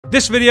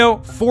This video,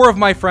 4 of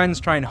my friends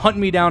try and hunt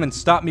me down and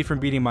stop me from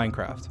beating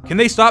Minecraft. Can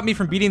they stop me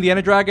from beating the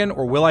Ender Dragon,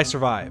 or will I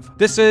survive?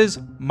 This is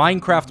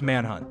Minecraft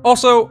Manhunt.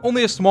 Also,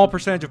 only a small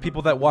percentage of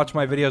people that watch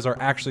my videos are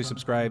actually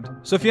subscribed.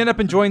 So if you end up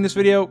enjoying this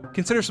video,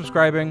 consider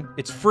subscribing.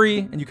 It's free,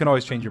 and you can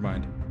always change your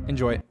mind.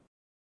 Enjoy.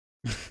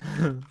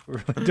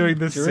 We're doing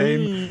this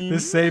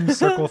same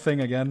circle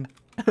thing again,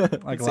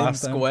 like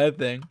last time. Square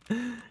thing.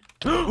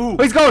 Ooh.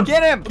 He's going.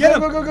 Get him! Get him!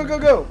 Go, go, go, go,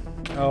 go!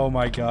 Oh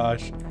my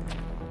gosh.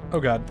 Oh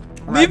god.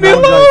 Right, Leave me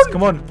alone!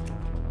 Come on.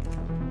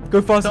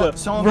 Go faster.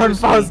 Run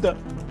faster.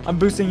 I'm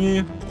boosting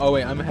you. Oh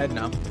wait, I'm ahead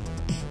now.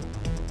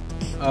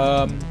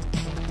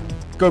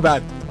 Go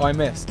bad. Oh, I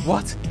missed.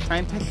 What? Try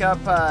and pick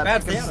up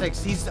Bad pick up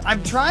 6.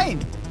 I'm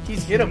trying.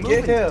 He's Get him,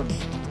 moving. get him!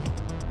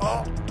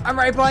 Oh, I'm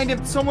right behind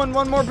him. Someone,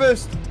 one more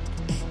boost.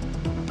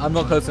 I'm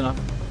not close enough.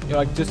 You're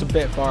like just a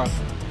bit far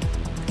off.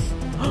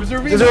 There's a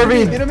ravine! There's a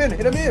ravine. Hit him in,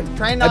 hit him in!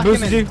 Try and I knock him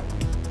boosted in. you.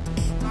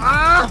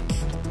 Ah!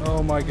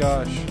 Oh my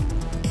gosh.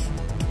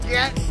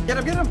 Yeah. Get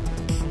him, get him!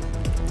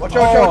 Watch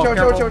out, watch out,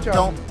 Careful. watch out, watch out!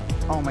 Don't.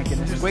 Oh my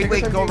goodness. Just Wait, take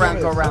wait, your go time,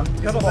 around, go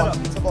around. Get some blocks,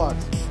 get some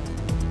blocks.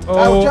 Oh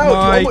Ouch, ouch,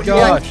 my almost- Yeah,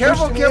 gosh.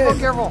 careful, Push me careful, in.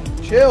 careful.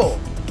 Chill!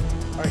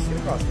 Alright, get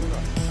across, get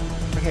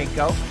across. Okay,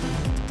 go.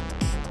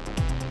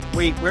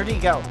 Wait, where'd he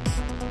go?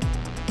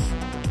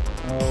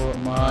 Oh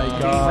my He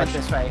went gosh.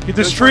 this way. Get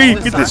this Go tree!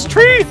 towards Get the this sun.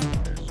 tree!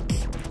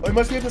 Oh, he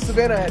must be at the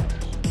savannah head.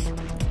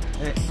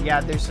 Yeah,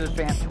 there's a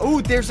fan.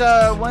 Oh, there's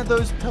one of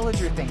those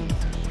pillager thingies.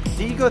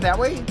 Did you go that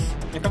way?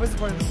 Yeah, come this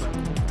way, this way.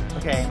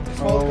 Okay. Just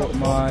follow Oh compass,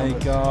 my follow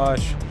compass.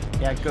 gosh.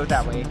 Yeah, go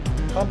that way.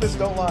 Compass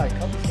don't lie,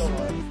 compass don't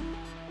lie.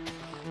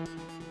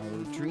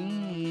 Oh,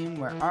 Dream,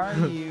 where are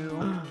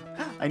you?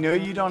 I know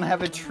you don't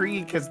have a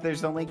tree because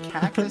there's only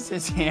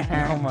cactuses here.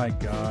 Oh my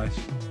gosh.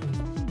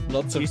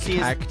 Lots Do you of see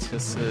his-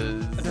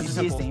 cactuses. Do you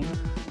see his name?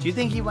 Do you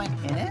think he went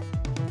in it?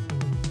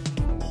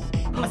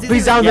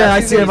 He's down there. I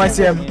see him. I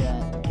see him.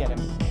 Yeah, get him.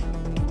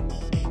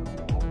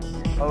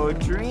 Oh,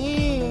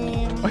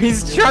 Dream. Oh,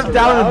 he's trapped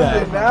down in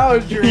there. Now,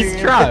 Dream. He's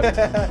trapped.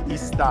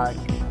 He's stuck.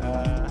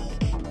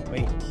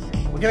 Wait.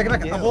 Get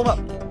back, I'll pull him up.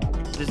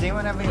 Does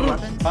anyone have any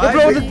weapons? Bye,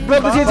 Blow Dream. the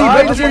TNT.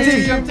 Bye, Blow the Dream.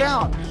 TNT. Jump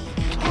down.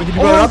 We can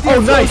blow it up. Oh,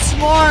 dude, so nice.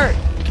 smart.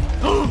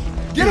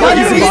 Get Why him!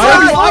 is he He's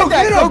alive? alive! Like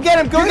that. Go get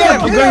him. Go Get get him.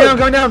 him. I'm going down.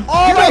 Going down.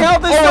 Oh, my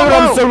health is so low.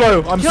 I'm so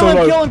low. I'm Kill so him.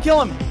 low. Kill him.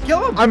 Kill him.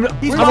 Kill him!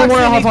 He's I'm boxed one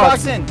in. and a He's half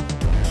boxed hearts. in.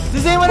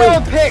 Does anyone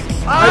have a pick?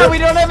 Ah, we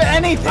don't have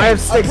anything. I have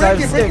sticks. I have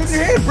Break it with sticks.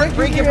 your hand! Break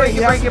Break with it, your break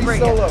hand. it,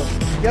 break it, He has break to be it. so low.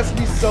 He has to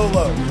be so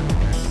low.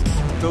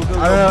 Go, go, go.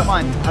 I don't Come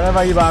on. know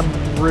about you, but I'm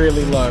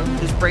really low.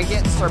 Just break it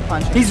and start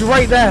punching. He's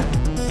right there.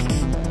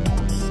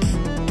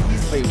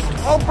 Wait.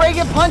 Oh, break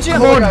it, punch him.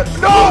 Come on.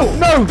 No!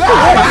 No.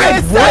 Ah,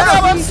 it's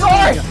Sapnap, I'm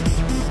sorry.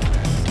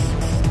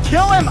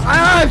 Kill him.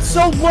 Ah, I'm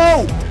so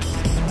low.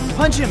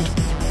 Punch him.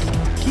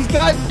 He's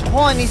got,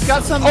 hold on, he's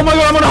got some. Oh my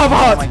god, I'm on half a Oh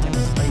my heart.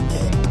 goodness, are you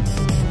kidding?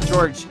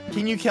 George,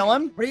 can you kill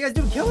him? What are you guys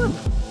doing? Kill him!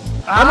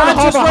 I'm on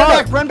half just a run heart.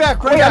 back, run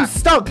back, run Wait, I'm back.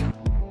 stuck.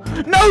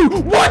 No.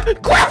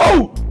 What?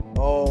 Gravel.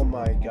 Oh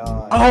my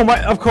god. Oh my.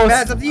 Of course.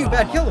 Bad, it's up to you.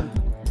 Bad, kill him.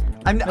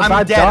 I'm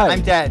Bad dead, died.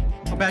 I'm dead.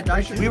 Oh, bad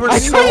guy. We were I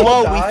so tried.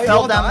 low, Die? we fell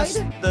All down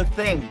died? the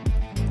thing.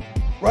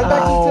 Run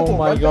back to the Oh temple.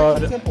 my Run god.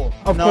 back to the temple.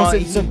 Of No, course,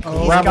 it's he's a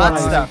got gravel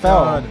stuff.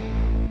 fell.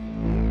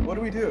 What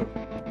do we do?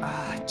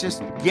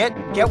 Just get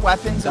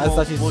weapons and That's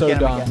we'll actually get so him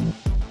dumb. again.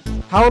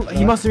 How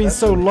he must have been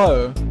so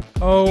low.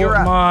 Oh You're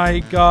up. my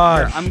Here,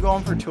 gosh. I'm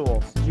going for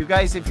tools. You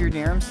guys, if you're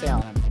near him, stay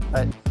on him.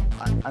 But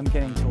I'm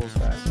getting tools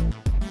for us.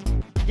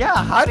 Yeah,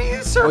 how do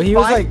you survive Well, he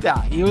was like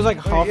that? he was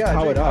like Wait, half yeah,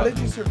 powered Dream, how up. did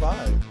you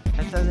survive?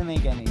 That doesn't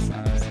make any I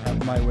sense.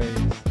 have my ways.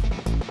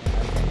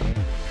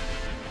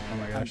 Oh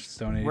my gosh,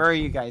 Stone Age. Where are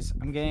you guys?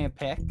 I'm getting a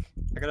pick.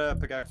 I got a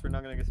pickaxe. We're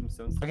not gonna get some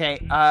stones.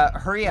 Okay,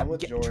 hurry I'm up.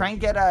 with Try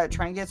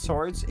and get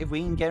swords. If we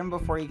can get him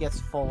before he gets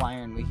full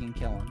iron, we can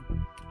kill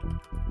him.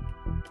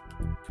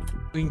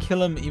 We can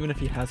kill him even if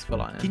he has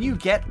full iron. Can you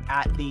get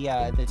at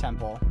the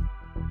temple?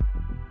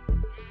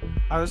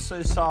 I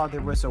also saw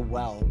there was a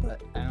well,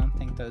 but I don't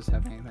think those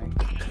have anything.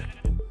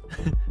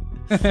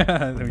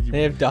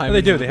 They have diamonds.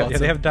 They do. at the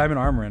They have diamond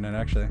armor in it,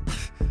 actually.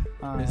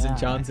 Oh, It's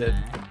enchanted.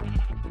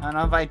 I don't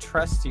know if I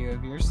trust you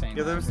if you're saying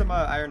Yeah, that. there was some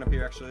iron up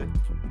here actually.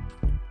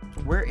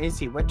 Where is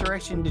he? What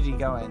direction did he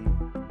go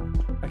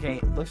in? Okay,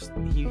 it looks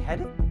he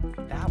headed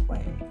that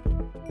way.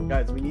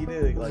 Guys, we need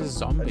to like a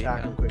zombie,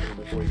 attack him man. quickly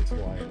before he gets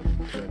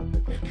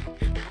flying.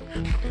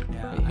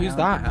 Yeah, Wait, who's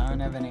that? I don't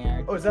have any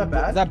iron. Oh, is that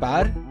bad? Is that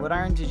bad? What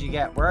iron did you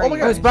get? Where are Oh my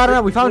you? god, it's bad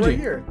enough, we found right you.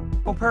 Here.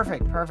 Oh,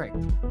 perfect, perfect.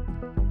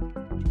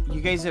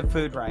 You guys have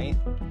food, right?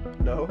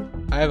 No.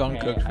 I have Okay,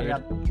 uncooked I food.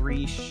 got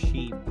 3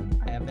 sheep.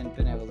 I haven't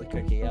been able to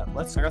cook it yet.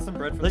 Let's I got some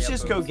bread from let's the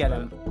just go outpost, get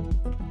but- him.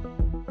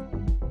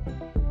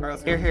 Alright,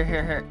 let's Here, go.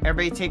 here.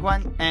 Everybody take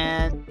one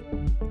and.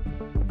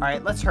 All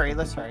right, let's hurry.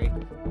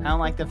 I don't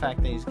like the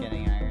fact that he's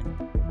getting iron.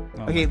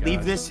 Oh Okay, my leave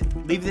gosh.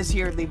 this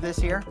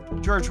here.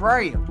 George, where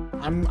are you?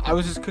 I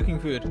was just cooking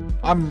food.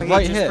 I'm Okay,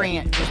 right just here. bring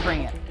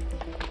it.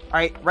 All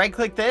right, right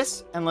click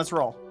this and let's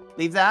roll.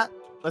 Leave that.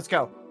 Let's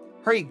go.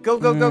 Hurry, go.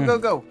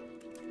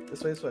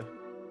 This way.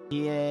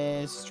 He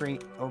is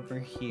straight over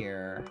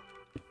here.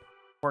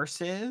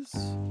 Horses.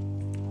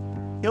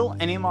 Kill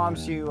any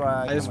mobs you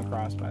just- come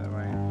across, by the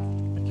way.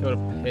 I killed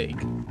a pig.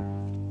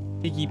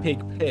 Piggy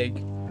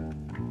pig.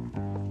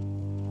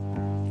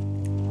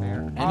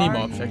 Any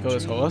mob? Should I kill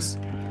this horse?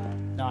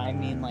 No, I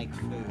mean like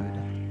food.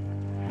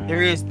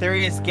 There he is. There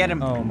he is. Get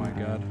him. Oh my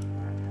god.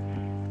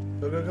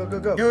 Go, go, go, go,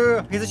 go.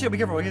 Yo, he has a shield. Be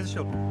careful. He has a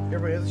shield.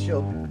 Everybody has a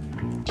shield.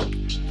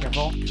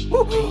 Careful.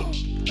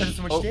 That does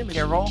so much damage.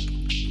 Careful.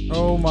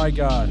 Oh my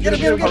god. Get him,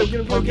 get him, get him, get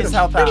him, Poke get his him.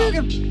 health out.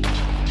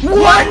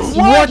 What?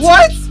 What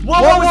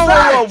was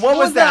that? What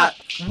was that?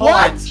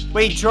 What?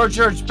 Wait, George,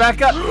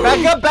 back up, George.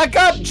 I got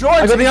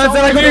the answer.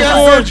 I got the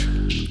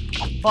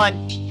answer.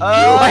 Fun.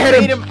 I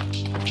hit him.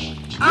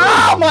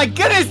 Oh my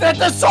goodness, that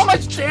does so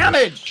much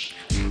damage.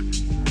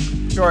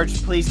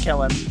 George, please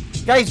kill him.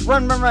 Guys,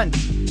 run.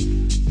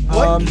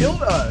 What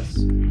killed us?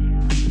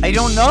 I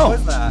don't know. What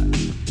was that?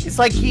 It's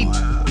like he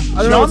I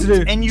don't know what to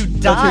jumped do. and you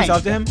Do I chase died.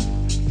 after him?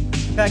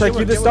 Yeah, Should I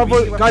keep this stuff?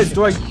 Guys,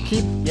 do I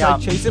keep Yeah.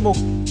 chase him or?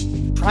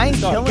 Try and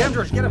kill Get him, him.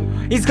 George. Get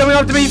him. He's coming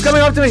up to me.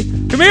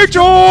 Come here,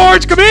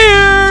 George! Come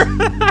here!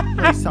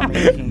 Please tell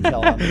me you can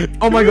kill him.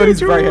 Oh my god,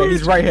 he's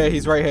right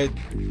here.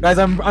 Guys,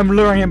 I'm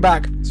luring him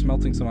back.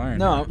 Smelting some iron.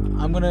 No,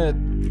 I'm gonna.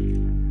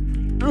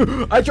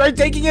 I tried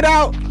taking it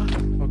out.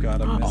 Oh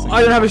god, I'm missing.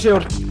 I don't have a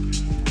shield.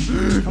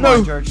 Come No.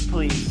 on, George,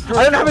 please.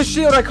 I don't have a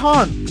shield. I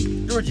can't.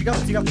 George, you got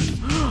this. You got this.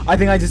 I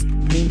think I just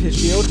memed his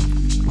shield.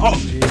 Oh,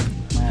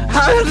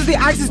 how does the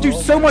axes do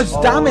so much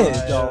damage?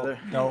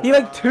 No. He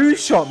like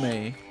two-shot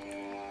me.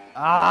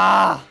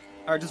 Ah.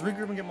 All right, just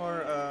regroup and get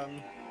more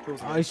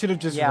tools. I should have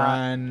just Yeah.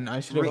 ran. I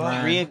should have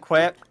ran.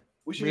 Re-equip.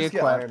 We should just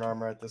get Re-equip. iron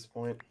armor at this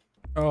point.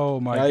 Oh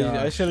my I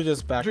god. should have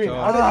just backed Dream,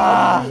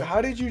 off.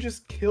 how did you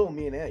just kill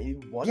me and Ant?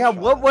 You one Yeah, shot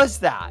what us. was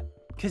that?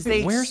 Because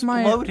they Where's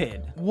my-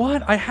 exploded.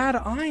 What? I had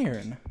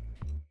iron.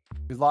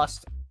 We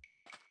lost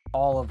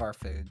all of our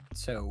food.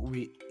 So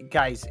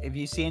guys, if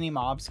you see any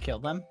mobs, kill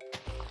them.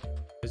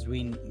 Because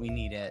we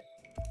need it.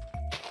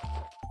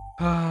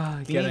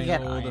 Getting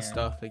get all iron. the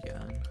stuff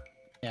again.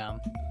 Yeah.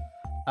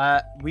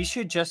 We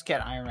should just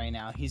get iron right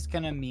now. He's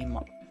gonna meme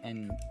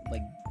and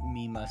like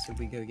meme us if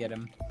we go get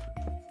him.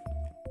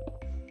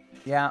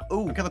 Yeah.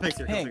 Ooh. Kill the pigs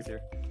here. Kill the Pig. pigs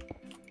here.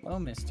 Hello,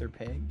 Mr.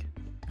 Pig.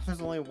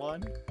 There's only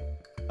one.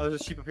 Oh,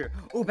 there's a sheep up here.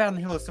 Oh, bad on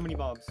the hill. There's so many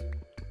mobs.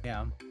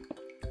 Yeah.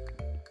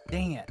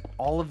 Dang it.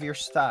 All of your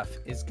stuff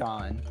is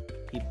gone.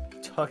 He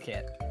took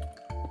it.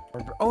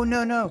 Oh,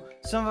 no.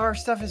 Some of our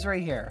stuff is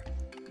right here.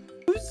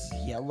 Whose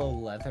yellow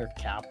leather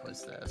cap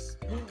was this?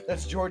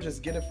 That's George's.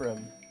 Get it for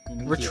him.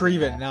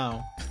 Retrieve it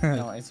now.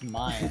 No, it's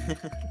mine.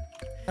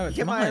 No, it's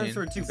Get my iron mine.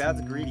 sword too.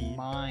 Bad's greedy.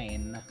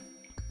 Mine.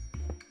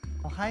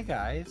 Oh, hi,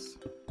 guys.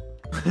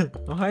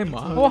 Oh, hi,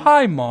 Mom. Oh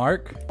hi,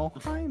 Mark. Oh,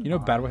 hi, You know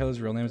Mom. BadBoyHalo's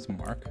real name is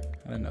Mark?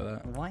 I didn't know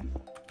that. What?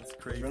 That's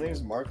His crazy. real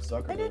name's Mark I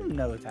Zuckerberg. didn't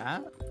know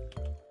that.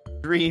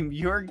 Dream,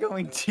 you're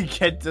going to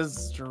get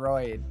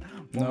destroyed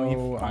when No,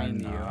 we I'm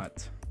find you.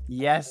 not.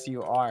 Yes,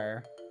 you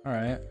are.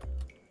 Alright.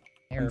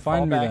 Here, find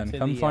fall me back then. to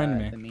Come the, find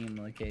me. The meme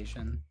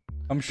location.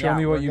 Come show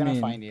me what you we're mean.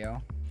 gonna find you.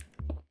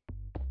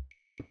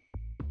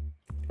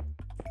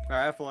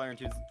 Alright, I have full iron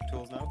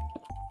tools now.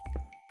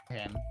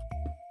 Okay.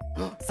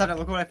 Sapnap,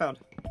 look what I found.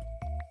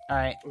 All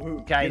right,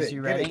 Ooh, guys, get it,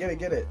 you get ready? it,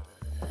 get it.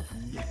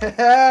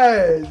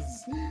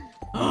 Yes!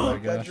 Oh my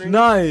Like that gosh. dream?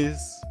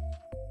 Nice.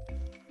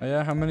 Oh,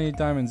 yeah, how many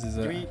diamonds is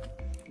Give it? me,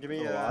 give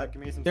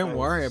me some. Don't stones.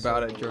 worry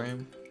about it, so-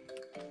 Dream.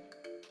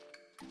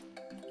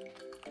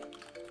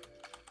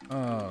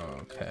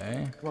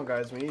 Okay. Come on,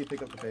 guys, we need to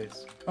pick up the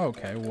pace.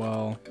 Okay,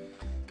 well.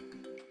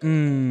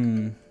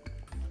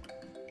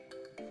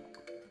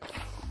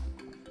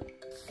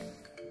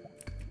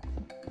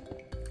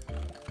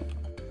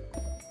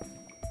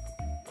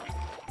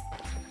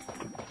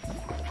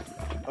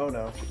 Oh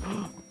no.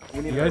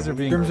 We need You guys to- are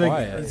being Dream's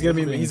quiet.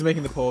 he's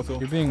making the portal.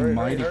 You're being Hurry,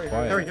 mighty hurry,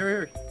 quiet. Hurry, hurry,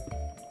 hurry.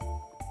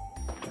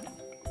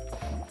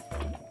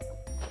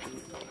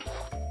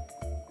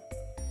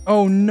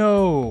 Oh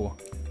no!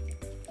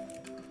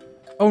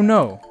 Oh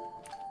no!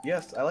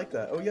 Yes, I like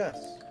that. Oh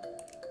yes.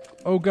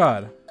 Oh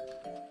god.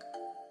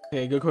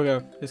 Okay, go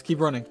quicker. Just keep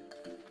running.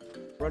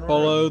 Run,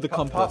 Follow run. the Pop,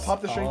 compass.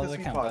 Pop the strength Follow and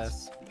the speed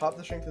compass. pots. Pop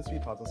the strength and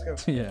speed pots.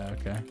 Let's go. Yeah,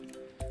 okay.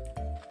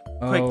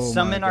 Quick, Oh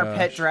summon my our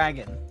pet gosh.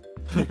 dragon.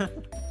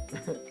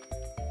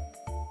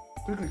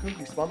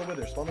 Quickly, spawn the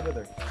wither, spawn the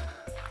wither.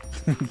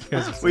 You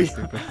guys are so We,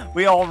 stupid.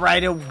 we all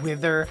ride a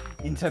wither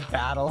into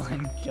battle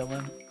and kill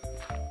him.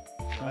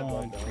 I'd Oh,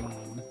 love that. Dream.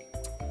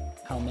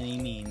 How many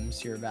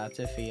memes you're about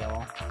to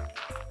feel?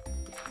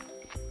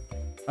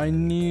 I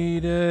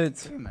need it.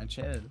 Pretty much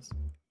is.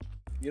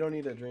 You don't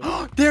need a dream.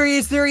 There he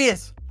is! There he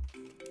is!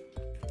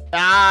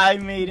 Ah, I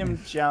made him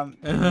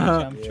jump.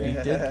 Jump,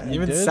 Yeah. Dream. You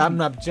Even did?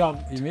 Sapnap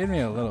jumped. You made me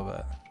a little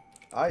bit.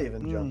 I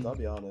even jumped, I'll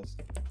be honest.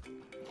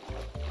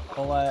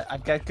 Well,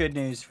 I've got good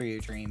news for you,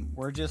 Dream.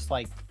 We're just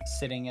like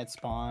sitting at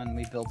spawn.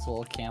 We built a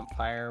little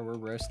campfire. We're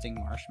roasting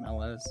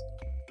marshmallows,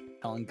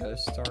 telling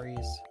ghost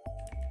stories.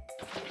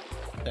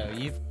 So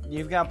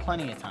you've got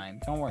plenty of time.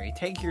 Don't worry.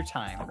 Take your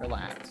time.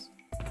 Relax.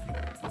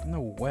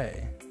 No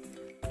way.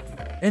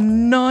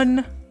 And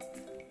none.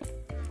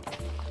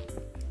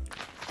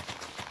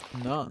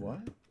 None. What?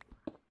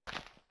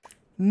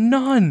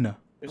 None.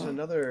 There's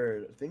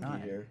another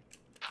thingy here.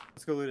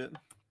 Let's go loot it.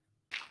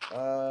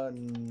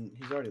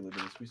 He's already looted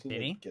this. We've seen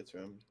Did he? it gets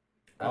him.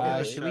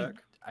 Should we?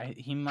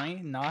 He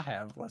might not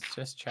have. Let's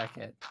just check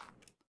it.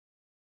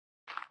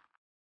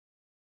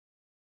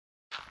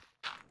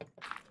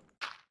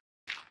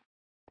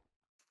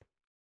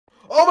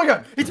 Oh my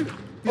god! He's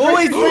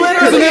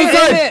literally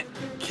in it!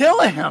 Kill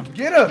him!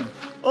 Get him!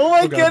 Oh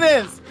my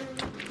goodness!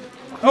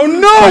 Oh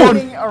no!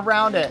 Running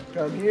around it.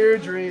 Come here,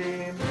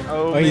 Dream.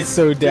 Oh, he's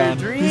so down.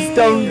 Dream. He's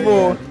done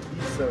for.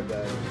 He's so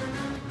dead.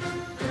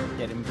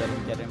 Get him, get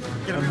him, get him.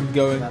 I'm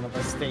going. None of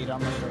us stayed on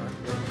the shore.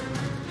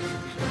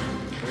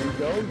 Where you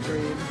going,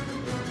 Dream?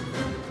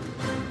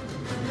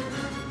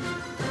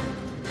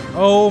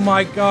 Oh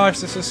my gosh,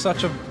 this is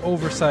such an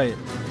oversight.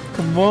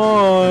 Come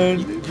on.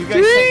 You guys set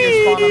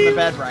your spawn on the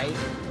bed, right?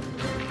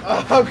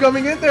 I'm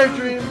coming in there,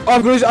 Dream. Oh,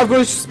 I've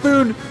got a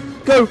spoon.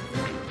 Go.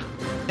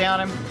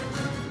 Down him.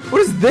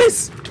 What is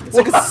this? It's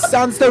like a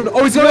sandstone.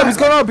 Oh, he's gone up. He's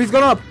gone up. He's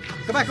gone up.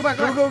 Go back. Go,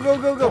 go, go, go,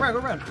 go. Go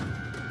around.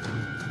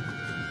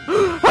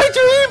 Hi,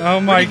 Dream. Oh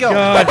my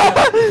god.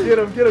 Get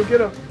him, get him,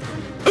 get him.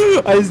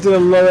 I just did a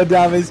lot of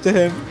damage to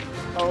him.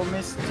 Oh,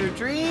 Mr.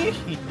 Dream.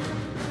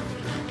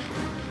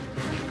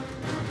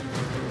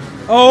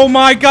 Oh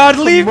my god,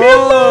 leave me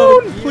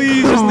alone!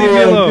 Please just leave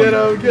me alone. Get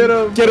him, get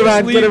him. Get him,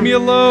 man. Leave Get him. me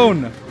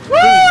alone.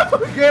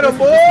 Woo! Get him,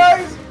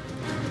 boys!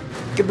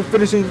 Get the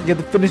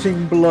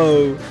finishing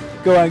blow.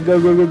 Go on, go.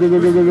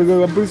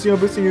 I'm boosting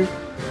you.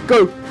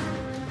 Go.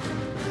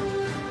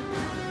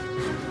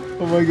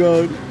 Oh my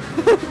god.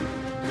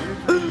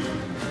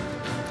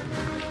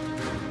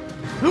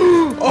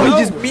 Oh, he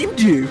just memed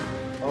you.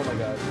 Oh my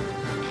god.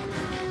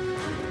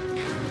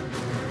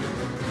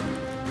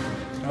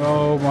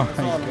 Oh my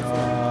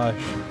gosh.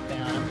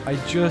 I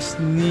just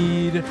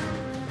need You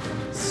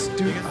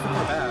stupid. can still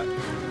go back.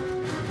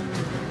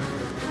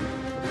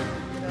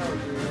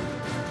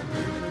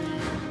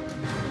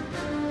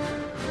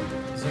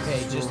 It's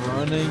okay, just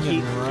running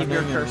keep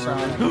your cursor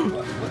on him.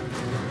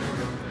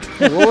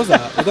 What was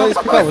that? I thought he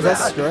picked up. Was that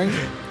string?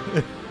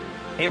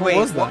 Hey, What wait,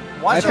 was that?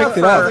 watch I out picked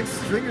it for up. Like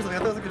stringers, like I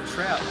thought it was like a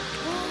trap.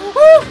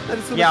 That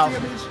is so Yeah. much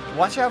damage.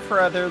 watch out for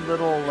other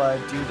little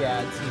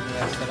doodads he may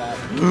have set up.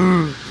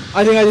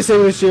 I think I just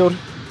saved his shield.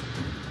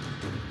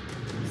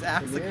 His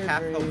axe like Yeah,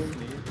 half Dream. helps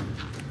me.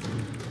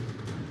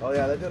 Oh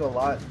yeah, that did a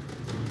lot.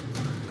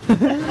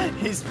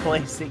 He's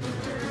placing dirt.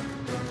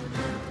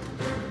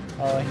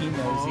 Oh, he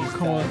knows he's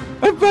Come done. on.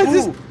 My bad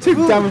just took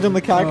damage on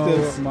the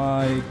cactus. Oh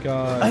my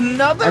god.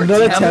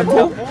 Another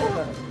temple?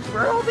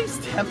 Where all these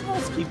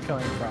temples keep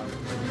coming from?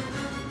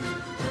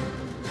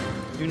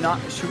 Do not.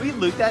 Should we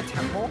loot that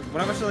temple?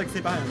 What about you like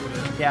stay behind and loot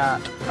it? Yeah.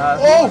 Who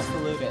Oh! wants to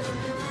loot it?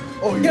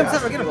 Oh, he Get him,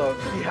 has to get be him. low.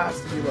 He has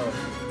to be low.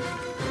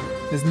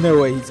 There's no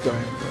way he's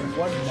going for it.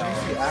 One juicy No,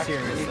 axe.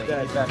 seriously, He's he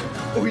dead. better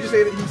not. Oh, he just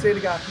ate it. He saved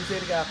a gap. He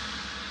saved a gap.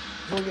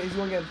 He's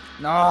going in.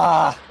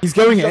 Nah. He's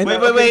going in.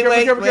 Wait, Wait.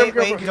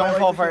 careful. Don't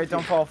fall for it.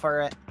 Don't fall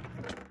for it.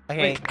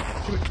 Okay.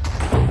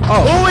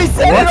 Oh, Oh, he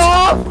set what? it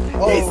off! He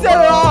Oh,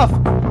 set it off!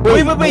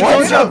 Wait, what?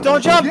 don't jump,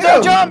 don't jump, Get don't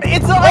him. jump!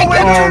 It's Oh, like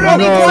wait, a no. 20 It's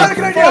not a block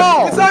good idea.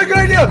 fall! It's not a good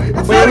idea.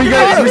 It's Wait, not a we good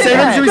got- should we idea. save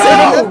him? Should we No.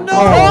 save him? No,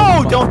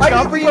 don't I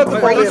jump! can put the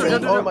Wait, fall wait, damage.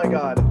 wait. Oh my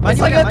god. It's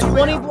like got a mine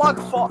 20 right now. block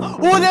fall.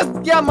 Oh, that's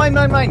mine.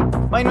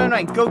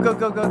 Mine. Go.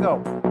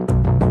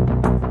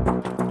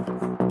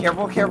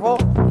 Careful.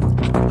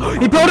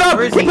 He pulled up!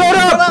 Where is He pulled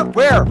up!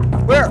 Where?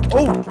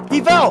 Oh,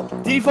 he fell.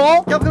 Did he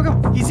fall? Go.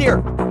 He's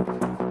here.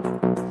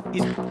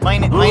 He's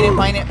mine it.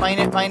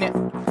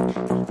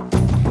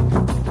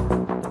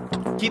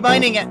 Keep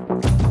mining it.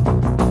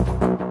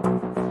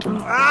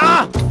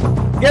 Ah!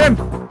 Get him!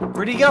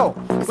 Where'd he go?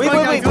 Wait,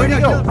 Go, where'd he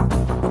go. go?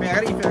 I mean, I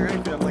gotta eat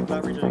food. I'm like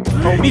not reaching.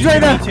 Oh, He's right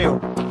there. Me too.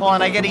 Hold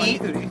on, I gotta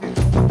eat.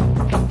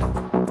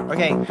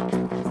 Okay.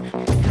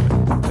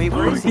 Wait,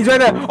 where is he? He's right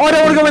there. Oh, I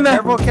don't want to go in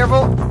there.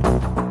 Careful.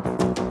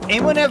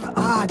 Anyone have?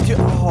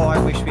 Oh, I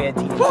wish we had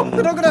TNT. Oh,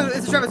 don't go down.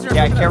 It's a trap.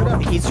 Yeah, careful.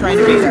 He's trying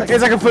to bait us.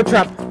 It's like a foot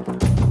trap.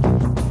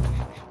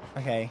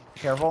 Okay,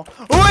 careful.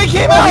 Oh, he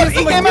came out!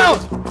 He came out!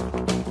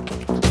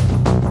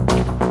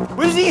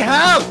 What does he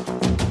have?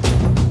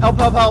 Help.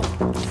 I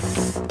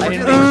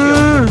didn't make a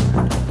shield.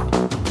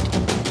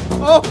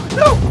 Oh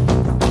no!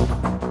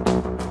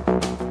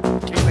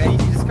 Hey, you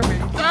just come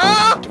here.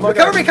 Ah!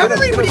 Cover me! What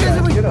are you guys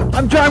doing? Get him.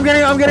 I'm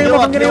getting him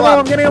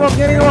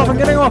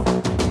off.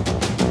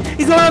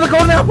 He's going on the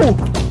golden apple.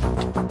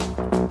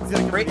 He's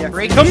gonna Break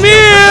Come his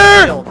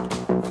here! shield.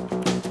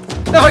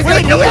 No, he's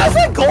Wait, he gonna has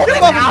a golden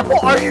apple?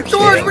 Are you kidding?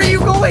 George, where are you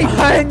going?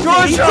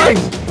 George, He's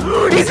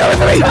coming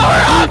for me.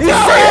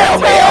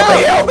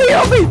 Help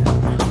me.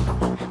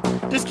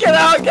 Just get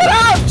out,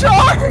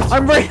 George!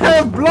 I'm right out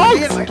of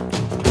blocks.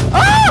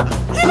 Ah!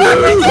 He let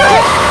me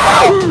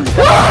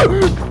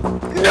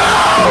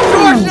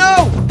George,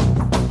 no!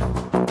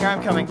 go! Here,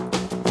 I'm coming.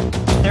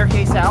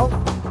 Staircase out?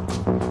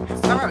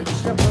 Alright, you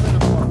should have more than a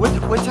one.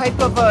 What type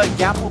of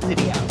gapple did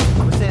he have?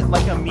 Was it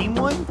like a meme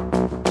one?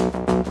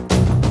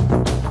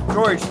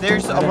 George,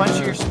 there's a bunch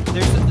of your,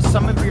 there's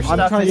some of your I'm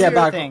stuff trying to is get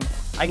your back. thing.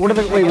 What are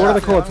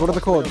the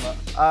codes?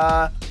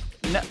 Uh,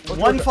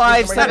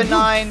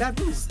 1579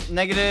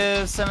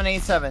 negative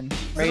 787.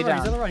 Right down.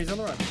 He's on the run. He's on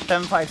the run.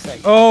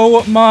 756.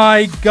 Oh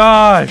my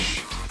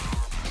gosh.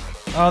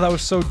 Oh, that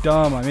was so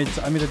dumb. I made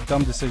a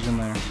dumb decision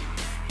there.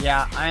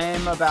 Yeah,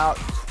 I'm about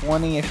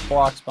 20-ish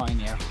blocks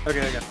behind you.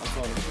 Okay. I'll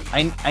follow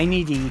you. I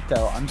need to eat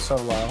though. I'm so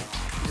low.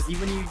 Just eat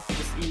when you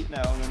just eat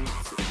now, and then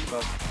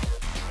but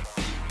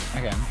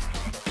Okay.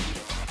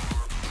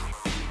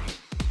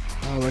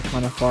 Oh, they're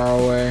kind of far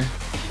away.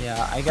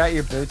 Yeah, I got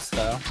your boots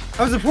though.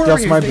 I was a portal.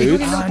 Just my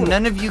boots?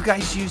 None of you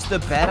guys used the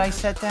bed I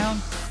set down?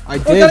 I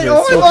did, but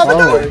it's so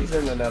far away. He's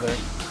in the nether.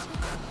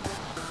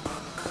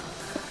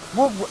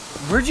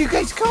 Where'd you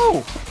guys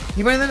go?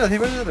 He went in the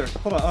nether.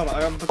 Hold on.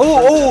 I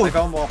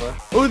found lava.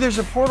 Oh, there's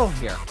a portal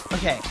here.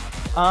 Okay.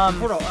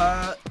 Portal.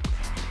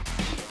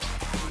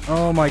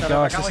 Oh my Shut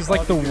up, gosh, I got, this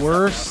like, is like the all these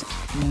worst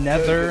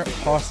nether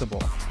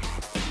possible.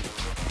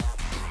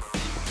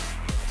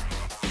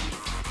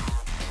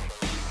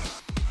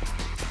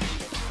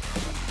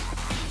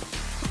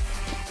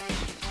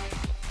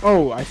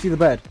 Oh, I see the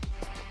bed.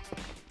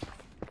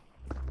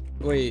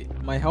 Wait,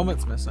 my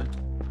helmet's missing.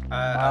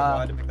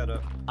 I didn't pick that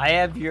up. I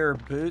have your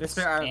boots It's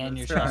fair, and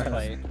your it's fair. chest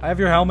plate. I have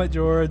your helmet,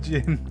 George.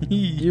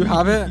 You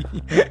have it?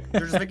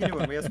 We're just making new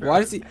one. We have spare Why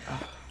ones. does he?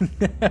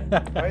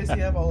 Why does he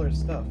have all our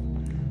stuff?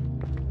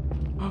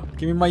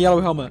 Give me my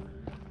yellow helmet.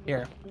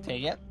 Here,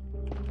 take it.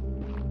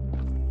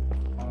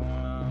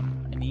 I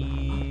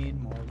need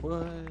more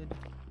wood.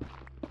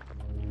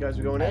 You guys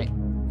are going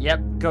in? Yep,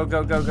 go. Try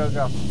not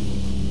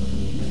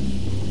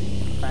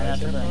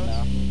to burn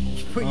though.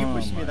 You Oh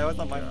pushed me. my That was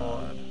not my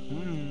fault.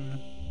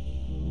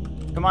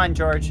 Come on,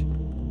 George.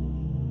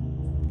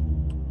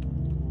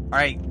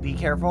 Alright, be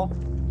careful.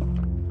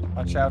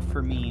 Watch out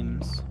for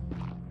memes.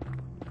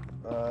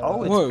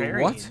 Oh, it's Whoa,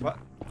 buried. what?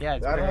 Yeah,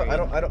 it's I buried.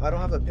 don't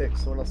have a pick.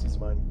 Someone else needs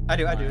mine. I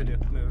do.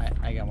 Move.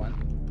 I got one.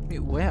 Wait,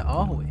 where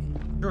are we?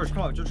 George,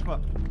 come up.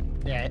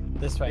 Yeah,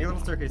 this way. Make a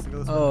little staircase and go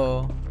this way.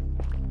 Oh,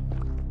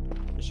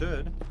 It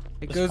should.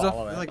 it Just goes off.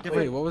 follow it. It's like Wait,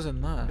 different. what was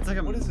in that? It's like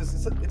a. What is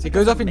this? It's It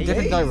goes off in maze.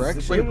 different It's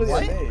directions. literally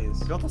What? a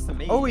maze. Built us a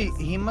maze. Oh,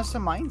 he must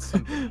have mined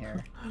something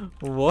here.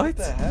 What? What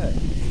the heck?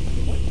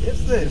 What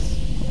is this?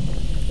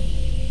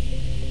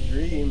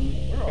 Dream.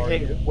 Where are Okay,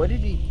 you? what did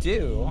he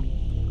do?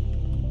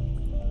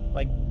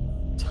 Like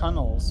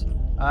tunnels.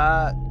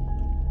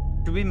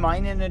 Do we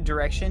mine in a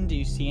direction? Do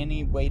you see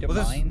any way to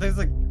Well, mine? there's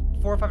like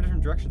 4 or 5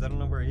 different directions. I don't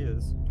know where he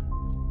is.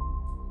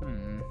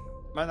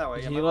 Mine that way.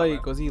 Was Yeah, he mine like,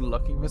 that way. was he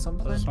looking for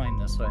something? Let's mine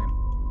this way. I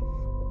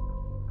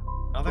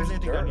don't think there's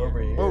anything down over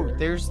here. here. Oh,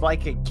 there's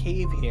like a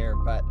cave here,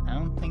 but I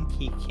don't think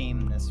he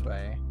came this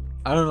way.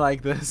 I don't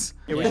like this.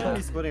 Yeah, we Yeah. shouldn't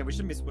be splitting. We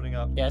shouldn't be splitting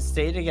up. Yeah,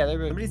 stay together,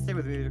 but Somebody stay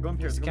with me. Go in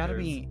pairs. there's Go in gotta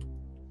pairs. be.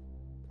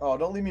 Oh,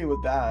 don't leave me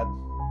with that.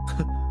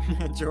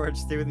 George,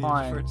 stay with me.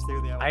 Fine. George, stay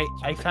with me.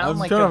 I found I'm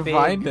like trying a to big.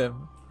 find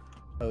him.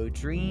 Oh,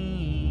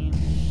 dream.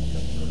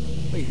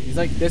 Wait, he's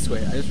like this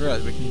way. I just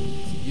realized we can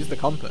use the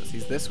compass.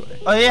 He's this way.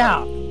 Oh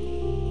yeah.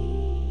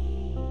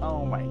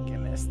 Oh my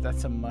goodness,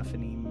 that's a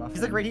muffiny muffin.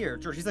 He's like right here,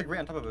 George. He's like right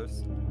on top of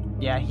us.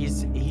 Yeah,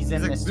 he's in He's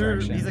like this literally-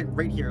 direction. He's like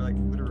right here, like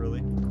literally.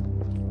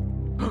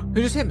 Who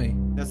just hit me?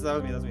 That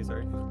was me. That was me.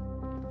 Sorry.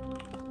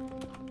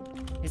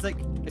 He's like,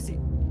 is he?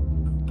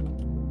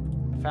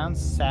 Found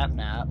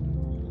Sapnap.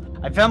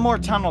 I found more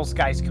tunnels,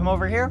 guys. Come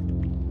over here.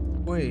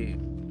 Wait. I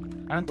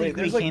don't Wait, think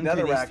we there's like came through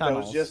these netherrack that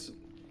was tunnels. just.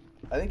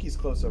 I think he's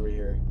close over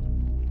here.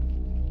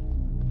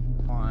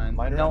 Come on.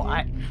 Mine No,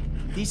 around here?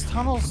 these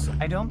tunnels.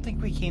 I don't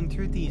think we came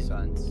through these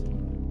ones.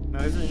 No,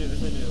 there's a new.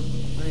 There's a new.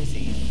 Where is he?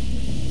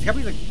 He's got to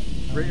be like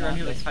right Not around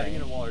here, like this hiding way.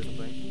 in a wall or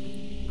something.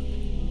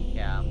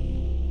 Yeah.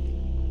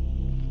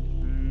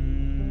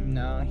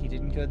 No, he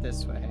didn't go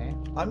this way.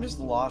 I'm just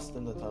lost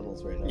in the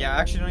tunnels right now. Yeah, I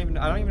actually don't even.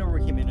 I don't even know where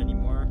we came in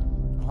anymore.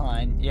 Hold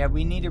on. Yeah,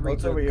 we need to Oh,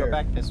 it's over go here.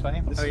 back this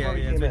way. This Oh, is yeah, where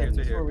we yeah, it's came right in. here, it's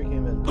This is right where we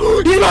came in.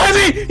 He's behind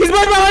me! He's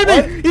right behind me!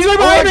 He's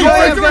right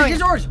behind me!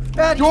 George!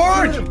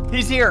 George!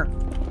 He's here.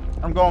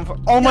 I'm going for.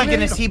 Oh my Yeah,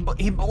 goodness, he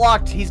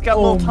blocked. He's got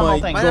Oh little tunnel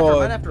my things. God.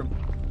 Mine after him.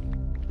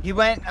 He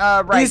went He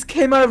right. just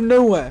came out of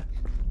nowhere.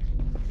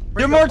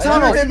 There are more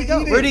tunnels. Where'd he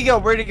go? Where'd he go?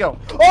 Where'd he go?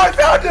 Oh, I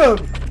found him!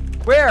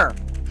 Where?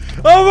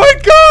 Oh my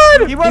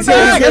god! He went He's here,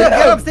 back. he's here.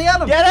 Get him! Stay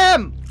on him! Get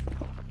him!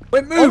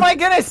 Wait, move! Oh my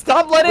goodness!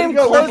 Stop letting him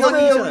Where'd he go? close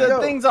Where'd he go? Where'd he the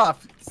go? things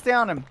off. Stay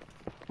on him.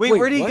 Wait, Wait,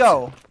 where'd he what?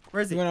 go?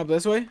 Where is He he? went up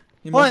this way?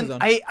 He must have One,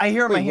 done. I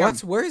hear him. I Wait, hear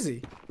what? him. Where is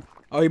he?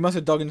 Oh, he must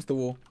have dug into the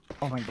wall.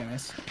 Oh my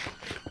goodness.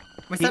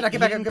 Wait, stand up, He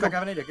get back, didn't get go- back, I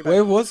have an idea, get back.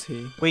 Where was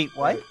he? Wait,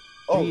 what?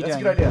 Oh, What are you that's a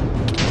doing? good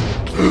idea.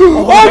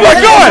 Oh my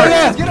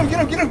god! Get him! Get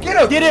him! Get him! Get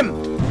him! Get him!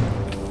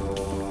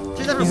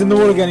 He's in the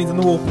wall again. He's in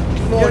the wall. Get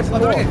him! Get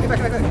back, get back,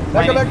 get back.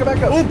 Back up! Back up! Back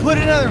up! Oh, put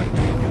another.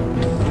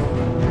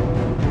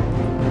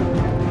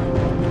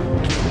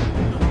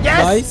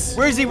 Yes! Nice.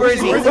 Where is he? Where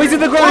is he? Where's Oh, he's in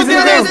the ground. Oh, He's in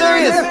the there he is, ground. there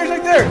he is. There's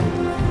right there.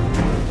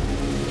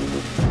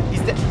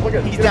 Look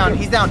at- He's get down. him.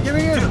 He's down. Give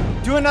me yours.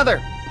 Do another.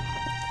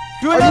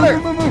 Do Oh, another.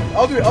 Move, move, move.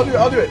 I'll do it. I'll do it.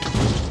 I'll do it.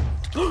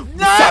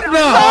 No! Sapnap!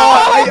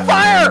 Oh,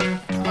 fire!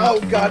 Oh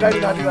God, I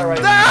did not do that right.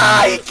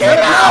 Ah, he came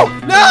out!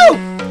 No!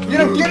 Get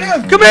him! Get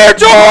him! Come here,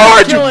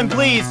 George! Kill him,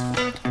 please.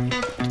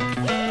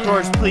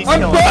 George, please I'm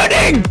kill him.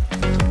 burning!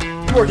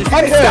 More, just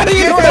I'm hit him. standing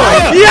in Hit him.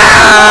 fire!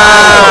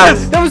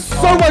 Yes! There was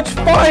so much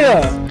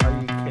fire!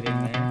 Are you kidding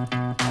me?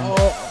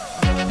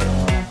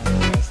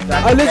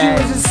 I literally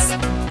was just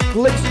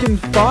glitched in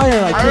fire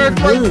and I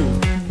couldn't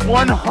move.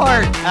 1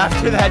 heart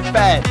after that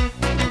bet.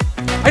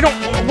 I don't.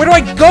 Where do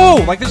I go?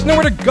 Like, there's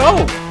nowhere to go.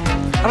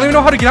 I don't even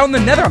know how to get out in the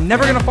Nether. I'm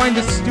never gonna find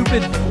this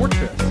stupid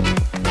fortress.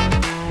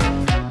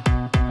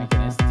 Oh my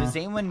goodness. Does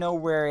anyone know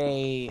where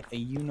a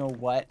you know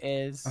what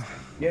is?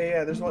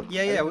 Yeah, there's one.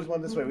 Yeah, There's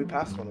one this way. We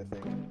passed one, I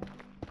think.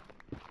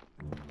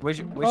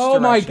 Which Oh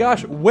my direction?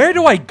 gosh, where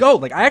do I go?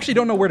 Like, I actually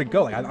don't know where to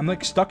go. Like, I'm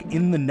like stuck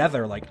in the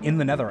Nether, like in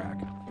the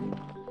Netherrack.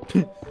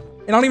 And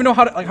I don't even know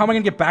how to, like, how am I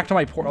gonna get back to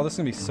my port? Oh, this is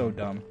gonna be so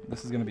dumb.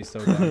 This is gonna be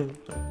so dumb.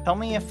 Tell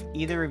me if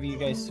either of you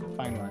guys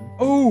find one.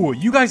 Oh,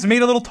 you guys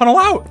made a little tunnel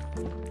out.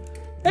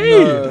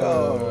 Hey.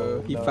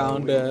 No, he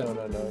found it.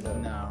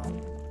 No.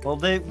 Well,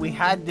 we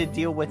had to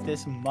deal with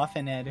this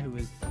muffin head who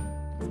was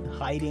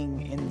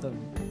hiding in the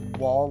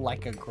wall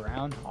like a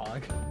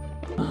groundhog.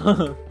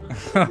 Oh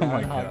my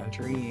Groundhog god.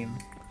 dream.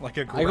 Like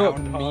a I got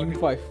groundhog.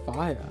 memed by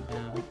fire.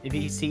 If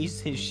he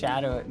sees his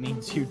shadow, it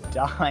means you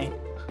die.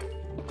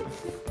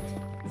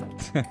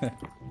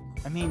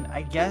 I mean,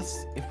 I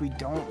guess if we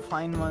don't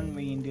find one,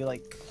 we can do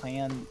like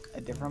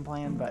a different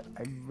plan, but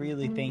I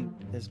really think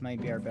this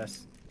might be our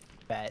best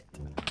bet.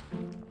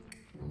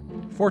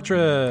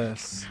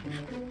 Fortress.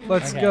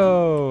 Let's Okay.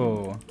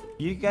 go.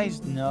 You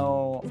guys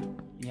know,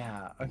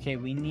 yeah, okay,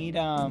 we need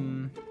a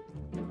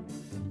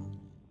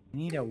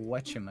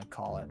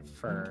whatchamacallit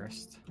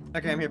first.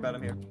 Okay, I'm here, bud.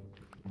 I'm here.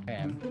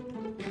 Okay.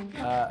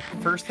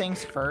 First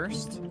things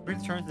first. We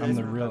have to turn to I'm this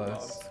the or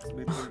realist.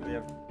 Red Box. We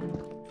have...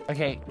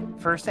 Okay,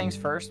 first things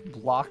first,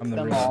 block I'm the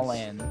them realist. all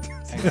in.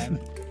 Okay.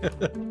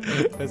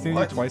 I've seen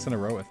you twice in a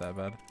row with that,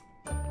 bud.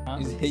 Huh?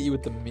 He just hit you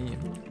with the meme.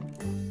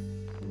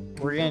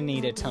 We're gonna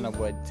need a ton of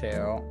wood too.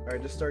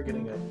 Alright, just start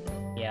getting it.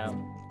 Yeah.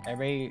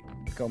 Everybody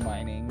go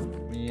mining.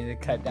 We need to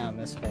cut down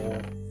this whole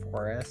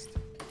forest.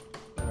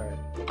 Alright.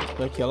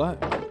 Did I kill it?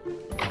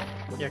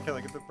 Yeah, kill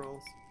it. Get the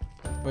pearls.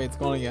 Wait, it's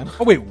gone again.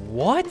 Oh wait,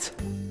 what?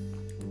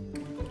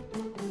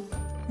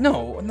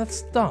 No,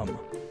 that's dumb.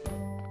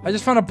 I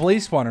just found a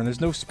blaze spawner and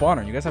there's no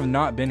spawner. You guys have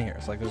not been here,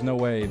 so like there's no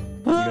way you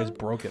guys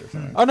broke it or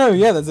something. Oh no,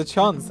 yeah, there's a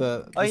chance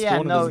that. Oh the yeah,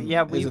 spawner no, isn't-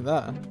 yeah, isn't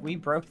there. we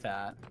broke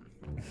that.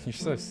 You're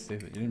so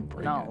stupid. You didn't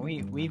break No,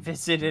 it. we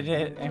visited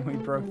it and we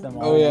broke them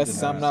all. Oh yeah, did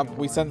not. Sapnap.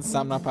 We sent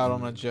Sapnap out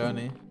on a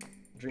journey.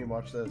 Dream,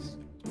 watch this.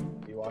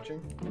 You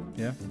watching?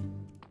 Yeah.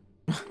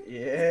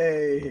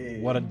 Yay!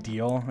 What a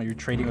deal. Are you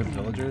trading with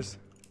villagers?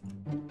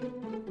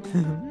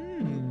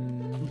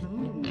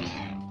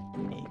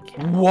 Hey,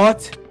 cat.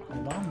 What?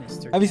 Hello,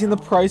 Mr. Have you seen the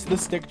Cow. price of the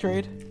stick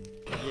trade?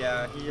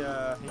 Yeah, he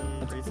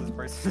raises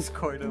prices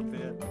quite a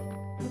bit.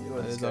 You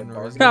That is Sky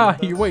unreal. Park? Ah,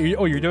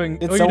 you're doing.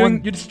 It's Oh,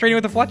 someone- you're just trading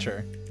with the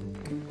Fletcher.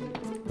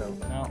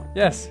 No,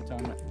 Yes.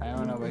 I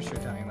don't know what you're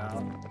talking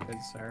about,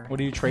 good sir. What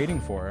are you trading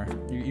for?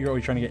 You're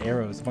always trying to get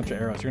arrows, a bunch of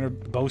arrows. You're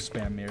gonna bow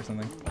spam me or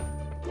something.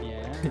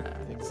 Yeah.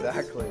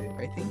 Exactly.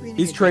 I think we need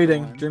He's to get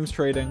trading. one. Dream's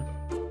trading.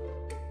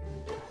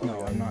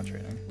 No, I'm not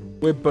trading.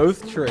 We're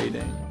both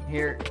trading.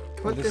 Here,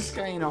 put This- this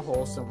guy in a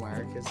hole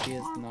somewhere, because he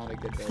is not a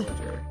good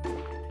villager.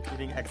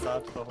 Getting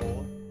exiled to the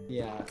hole.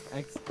 Yeah,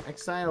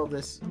 exile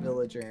this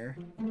villager.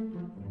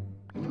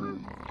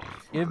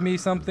 Give me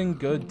something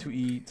good to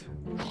eat.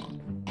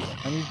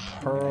 I need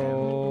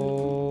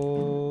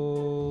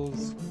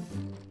pearls.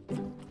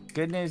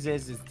 Good news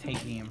is it's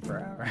taking him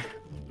forever.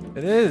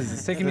 It is.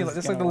 It's taking me. This is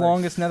It's like the gonna work.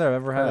 longest nether I've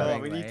ever Oh,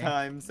 had. we need way.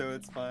 time, so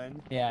it's fine.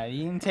 Yeah,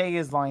 you can take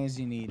as long as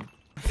you need.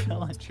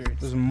 Villagers.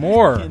 There's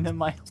more. Into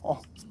my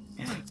hole.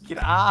 Get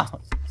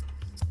out.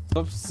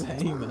 Stop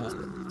saying that.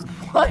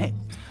 What?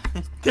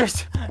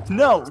 There's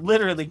no,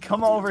 literally,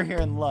 come over here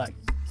and look.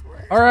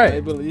 All I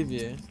right. believe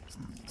you.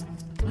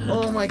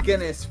 Oh my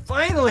goodness,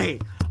 finally!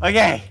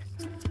 Okay,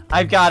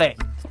 I've got it.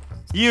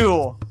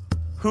 You,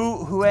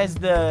 who has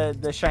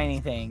the shiny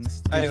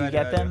things? I Did do, you I do,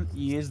 get I do. them?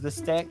 You use the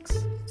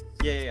sticks?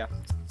 Yeah.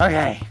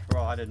 Okay.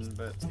 Well, I didn't,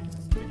 but...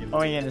 Oh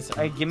my goodness,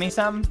 give me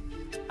some.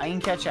 I can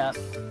catch up.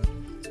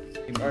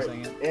 Give me a Alright,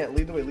 second. Ant,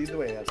 lead the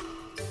way, Ant.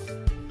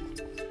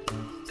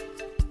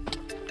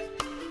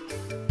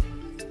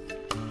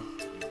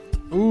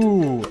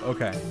 Ooh.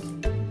 Okay.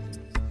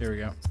 Here we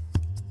go.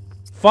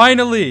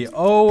 Finally.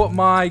 Oh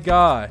my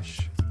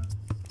gosh.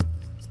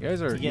 You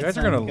guys are get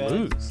gonna some good?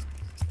 lose.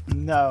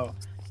 No.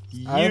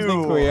 You I don't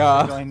think we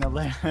are. going to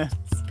lose.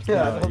 Yeah,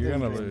 No, I don't you're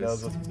think gonna Dream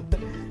lose.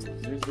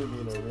 does. Dream's gonna be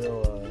in a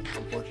real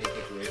unfortunate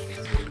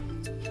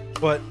situation.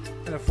 But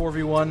in a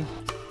 4v1,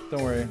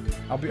 don't worry.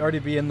 I'll already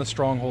be in the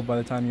stronghold by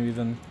the time you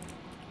even.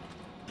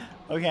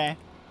 Okay.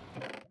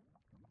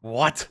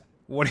 What?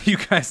 What are you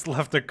guys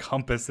left a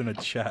compass in a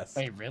chest?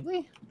 Wait,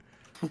 really?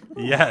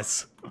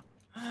 Yes.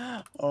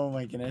 Oh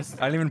my goodness.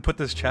 I didn't even put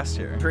this chest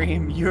here.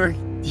 Dream, you're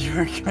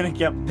gonna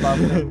get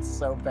buffeted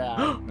so bad.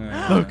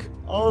 Look.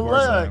 Oh Of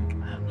course I look!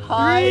 am.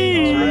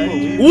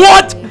 Hi!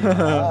 What?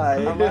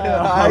 Hi.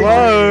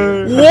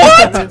 Hello. What? I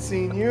haven't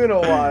seen you in a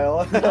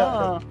while.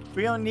 Oh,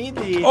 we don't need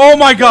these. Oh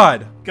my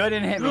god. Good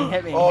and hit me,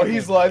 hit me. Oh, hit me.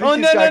 he's lying. Oh,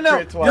 no, no, no.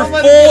 Crit You're twice.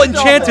 let full him get the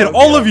enchanted, dolphin.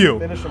 all of you.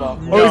 Finish him off.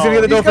 Oh, he's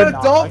gonna get the He's got a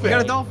dolphin. dolphin. You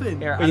got a dolphin.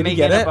 Here, Wait, I'm you making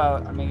get a it?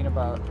 boat. I'm making a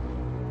boat.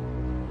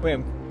 Wait,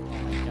 Oh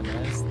my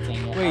goodness.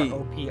 Dang it. Wait. Our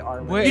OP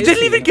armor. Wait, You is didn't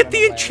he? even get the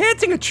Away.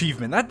 enchanting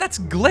achievement. That's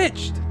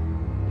glitched.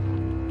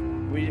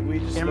 We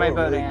just In know my a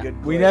boat, really Ant.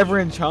 good we glitch. never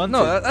enchanted.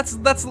 No, that's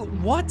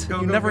what? Go,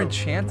 You go, never go.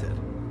 enchanted.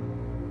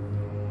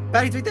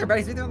 Batty's right there.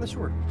 Batty's right there on the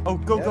shore. Oh,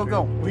 go, Yeah, go, dude.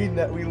 go.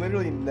 We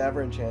literally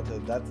never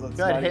enchanted. That's Good,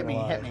 not hit even me, a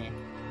lie. hit me.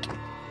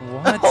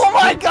 What? Oh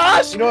my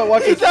gosh! You know what?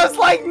 Watch He this. does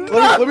like nothing!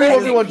 Let me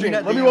 1v1 Dream.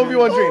 Peanut Let me Dream.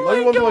 1v1 Dream. Oh Let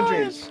me my 1v1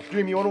 Dream. gosh.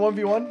 Dream, you want a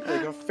 1v1?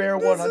 Like a fair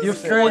 100%. You have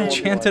full 1v1.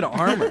 enchanted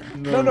armor.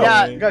 No, no.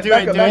 Yeah, Guys, do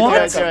back it, up, do back it,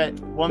 up, do back it,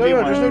 do up. it. 1v1.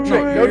 No, there's no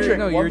trick. No trick.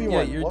 No,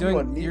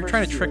 1v1. you're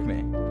trying to trick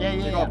me. Yeah,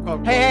 yeah, Go yeah. up, go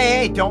up, Hey, go up. hey,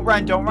 hey, don't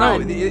run, don't No,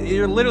 run.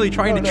 you're literally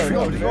trying to No, trick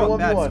no, me. just Go go up,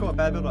 Bad. 1v1. Just go up,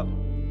 Bad. Build up.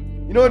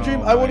 You know what,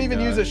 Dream? Oh I won't my even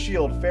God. use a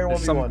shield. Fair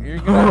There's 1v1.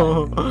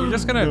 you're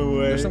just gonna. No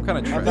way. There's some kind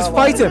of trick. Just not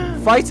fight lying.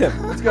 him. Fight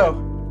him. Let's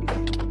go.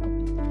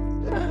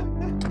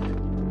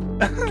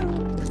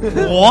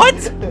 What?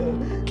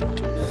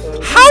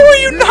 How are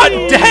you not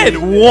dead?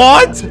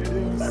 What?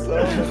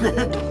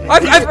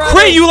 I've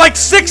crit you like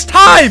 6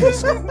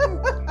 times.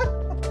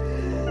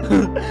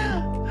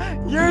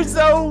 You're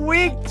so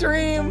weak,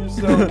 Dream.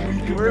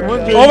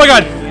 Oh my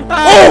God.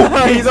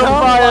 Oh! He's on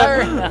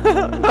fire.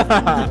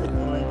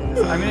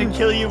 I'm gonna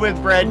kill you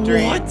with bread,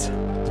 Dream. What?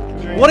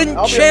 What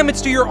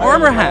enchantments do your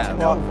armor have?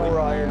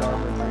 Iron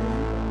armor.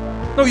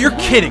 No, you're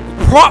kidding.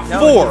 Prop No,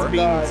 4. he's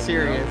being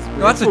serious. No,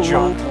 that's a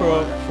joke.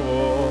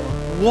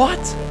 What?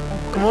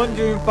 Come on,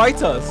 Dream,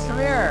 fight us. Come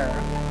here.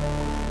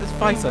 Just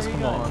fight us.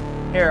 Come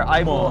on. Here, I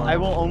Come will. on. I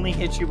will only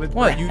hit you with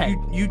What? bread.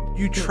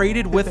 You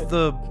traded with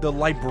the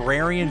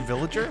librarian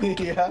villager?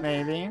 Yeah.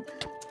 Maybe.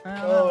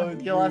 Oh,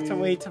 You'll have to Dream.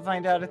 wait to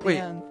find out at the Wait.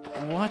 end.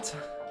 What?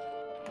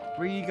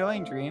 Where are you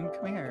going, Dream?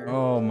 Come here.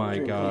 Oh my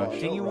Dream, come gosh. on.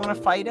 Do you want to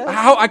fight us?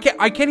 How? I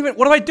can't even.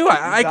 What do I do?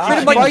 I Die.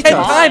 critted like Fight 10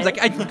 us. times.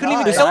 Like I couldn't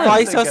even Die. kill him.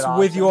 Fight That's a us good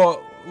with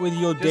option.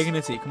 your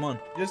dignity. Come on.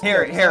 Just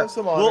Here, just here. have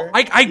some We'll- honor.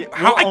 I can't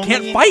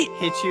only fight.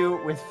 Hit you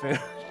with food.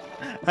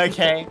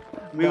 Okay.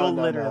 We No, will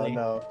no, literally.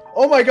 No.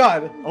 Oh my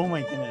God. Oh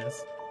my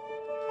goodness.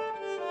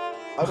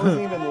 I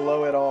wasn't even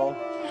low at all.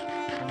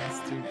 Let's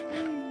do-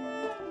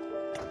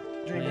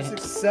 Dream, just Come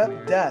accept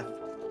here. death.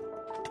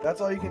 That's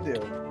all you can do.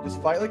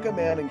 Just fight like a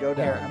man and go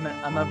Here, down.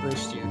 I'm gonna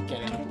boost you. Get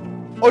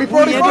in. Oh, he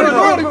brought it, He brought it,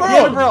 brought it, He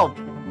brought it. pearl.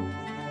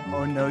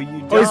 Oh no, you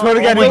don't. Oh, he's voted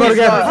again, Oh he my voted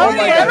again. God. How Oh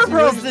many my God. ender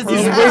pearls does he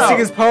He's have? wasting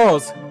his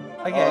pearls.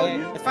 Okay,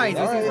 It's fine. It's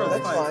Alright, fine. that's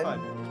It's fine. It's fine.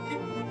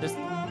 fine. just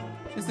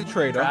He's the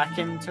trader. track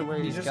him to where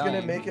He's he's just going.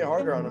 gonna make it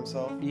harder on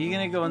himself. Are you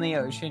gonna go in the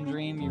ocean,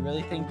 Dream? You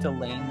really think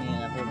delaying the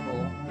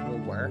inevitable will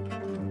work?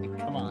 Like,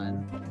 come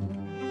on.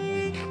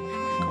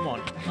 Come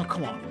on. Oh,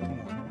 come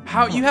on.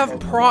 How you have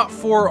prop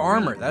 4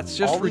 armor? That's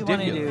just All we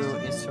ridiculous.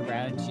 want to do is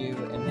surround you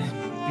and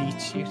then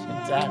beat you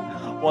to death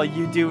while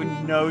you do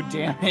no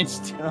damage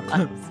to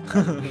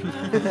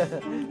us.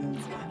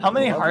 How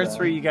many Love hearts that.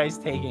 were you guys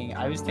taking?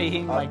 I was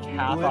taking like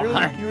half a Literally,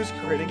 heart. he was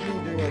critically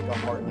doing like a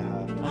heart and a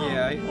half.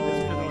 Yeah, it's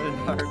really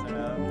hard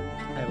now.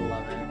 I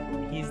love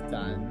it. He's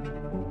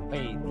done.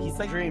 Wait, he's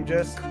like Dream,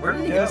 just Where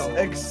did he just go?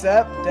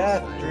 accept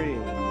death,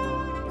 Dream.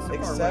 So far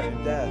Accept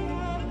away. death.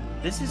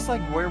 This is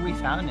like where we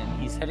found him.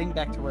 He's heading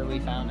back to where we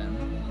found him.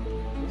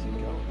 Where's he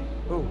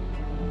going?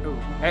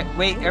 Ooh.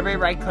 Wait, everybody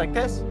right click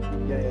this?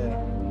 Yeah,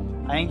 yeah.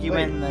 I think you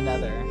Wait. went in the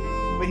nether.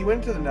 Wait, he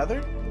went into the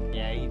nether?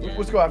 Yeah, he did.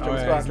 Let's go after him. Oh,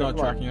 Let's yeah, go he's after him. not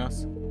Come on. tracking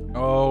us.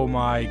 Oh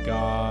my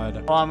God.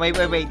 Hold on,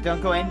 wait.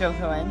 Don't go in, don't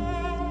go in.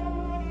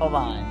 Hold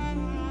on.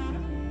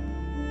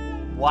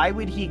 Why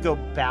would he go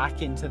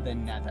back into the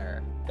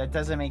nether? That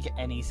doesn't make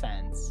any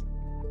sense.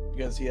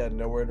 Because he had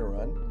nowhere to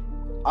run.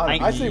 I-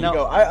 I say no. we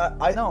go.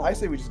 No. I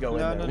say we just go in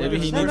No, there. no, Maybe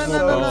no, he no, needs no, more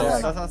no, no, balls.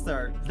 no, that's not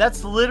start.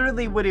 That's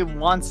literally what he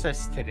wants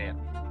us to do.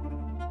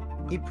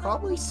 He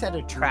probably set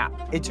a trap.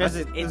 It just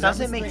it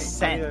doesn't make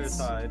sense.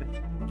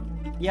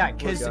 Yeah,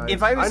 because Look, if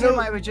guys, I was I know- him,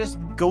 I would just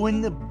go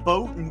in the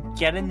boat and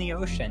get in the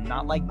ocean,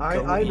 not like. Go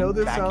I know in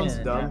this back sounds in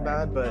the dumb nether.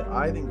 bad, but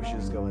I think we should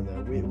just go in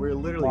there. We're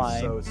literally Why?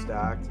 so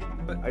stacked.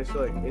 But I just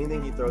feel like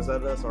anything he throws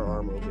at us, our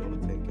armor will be able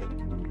to take it.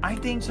 I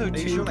think so Are you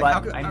too, sure? but Like, how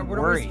could, I'm what ways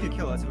worried could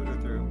kill us if we go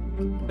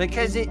through?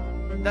 because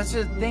that's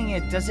the thing.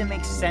 It doesn't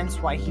make sense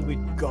why he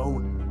would go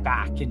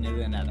back into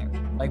the nether.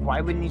 Like,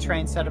 why wouldn't he try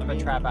and set up a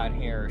trap out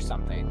here or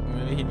something?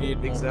 Maybe he needed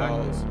more Exactly.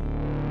 pearls.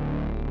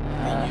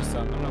 Uh, He used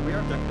some. No, we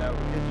are decked out. We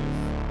could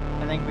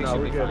just... I think we No, should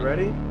we're be good. fine.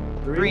 Ready?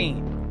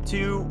 3,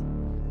 2,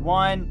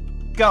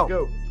 1, go!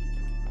 Go.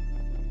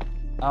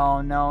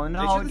 Oh no, sure no!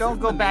 this Don't isn't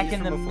go the back maze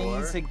in the from before?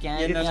 maze again.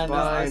 Yeah, It's that's no,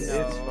 fine.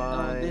 no, It's no.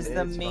 fine. No, this is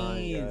the it's fine,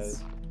 maze.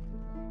 guys.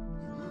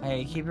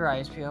 Hey, keep your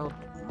eyes peeled.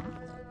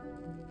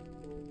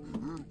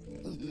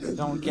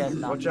 Don't get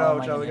knocked. Watch out, oh my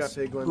watch out, we got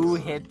goodness. piglins. Who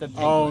hit the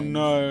piglins? Oh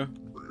no.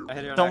 I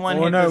hit it on Someone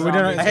accident. hit no, the we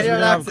don't- zombies. I hit it We on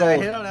don't have accident. I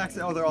gold. hit it on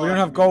accident. Oh, they're all We don't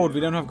have gold. We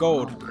don't have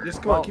gold.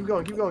 Just come on, Well- keep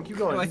going, keep going, keep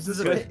going. No, This it's, is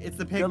the, good. it's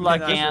the pig. Good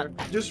luck, Asher.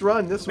 Ant. Just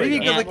run this way.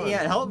 Maybe guys. good luck,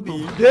 Ant. Help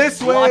me.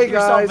 This Lock way,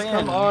 yourself guys. in.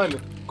 Come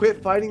on.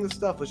 Quit fighting the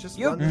stuff. Let's just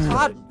You run this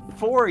caught way.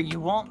 4, you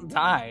won't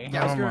die.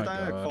 Yeah, I was Oh gonna my die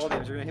like God. fall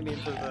damage. You're gonna hit me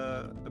into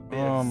the abyss.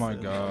 Oh my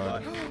and then I'll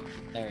God. die.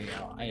 There you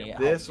go. I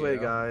This helped way, you.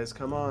 guys.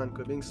 Come on,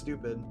 quit being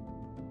stupid.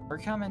 We're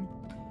coming.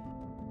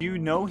 Do you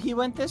know he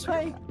went this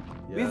way?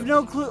 We have Yes.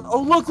 no clue.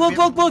 Oh, look!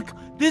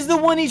 This is the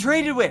one he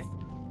traded with.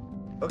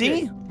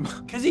 Okay. See?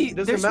 Because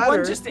doesn't there's matter.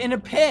 one just in a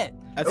pit.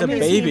 That's Okay,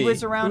 a so baby. He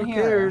was around Who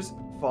here. cares?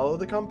 Follow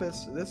the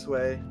compass this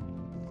way.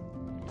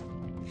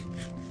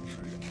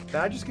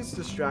 Dad just gets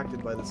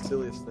distracted by the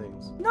silliest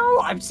things. No,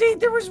 I'm saying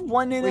there was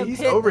one in Wait, a he's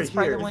pit. over That's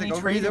probably here. the one He's he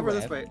like, traded he's over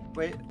with. this way.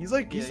 Wait. He's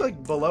like Yeah.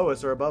 below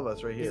us or above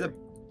us right He's here. a.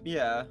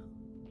 Yeah.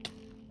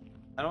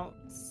 I don't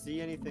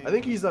see anything. I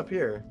think he's up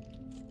here.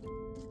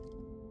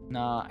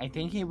 No, I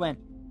think he went.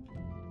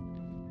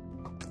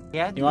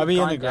 Yeah, You might be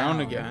in the ground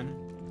again.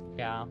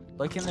 Yeah,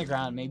 look in the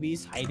ground. Maybe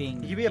he's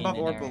hiding. He could be in above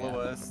an or area. below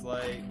us.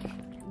 Like.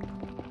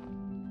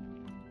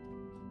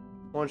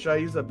 Come on, should I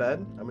use the bed?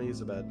 I'm gonna use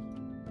the bed.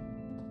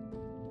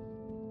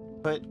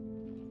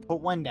 Put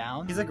one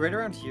down. He's like right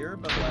around here,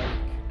 but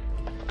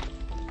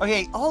like.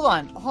 Okay, hold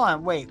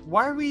on, wait.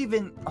 Why are we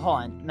even?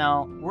 Hold on.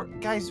 No,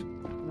 guys,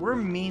 we're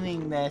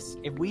meaning this.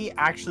 If we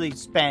actually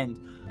spend,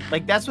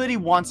 like, that's what he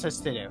wants us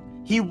to do.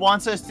 He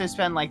wants us to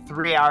spend like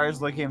 3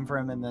 hours looking for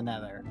him in the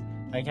Nether.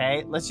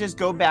 Okay, let's just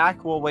go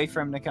back. We'll wait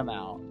for him to come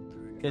out,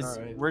 because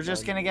Alright, we're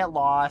just fine. gonna get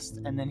lost,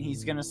 and then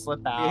he's gonna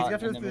slip out. Yeah, he's got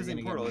to and go then through we're this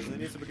gonna portal, get- isn't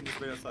he? So we can just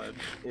wait outside.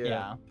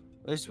 Yeah.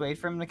 Let's wait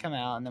for him to come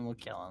out, and then we'll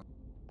kill him.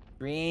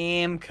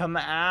 Dream, come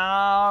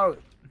out.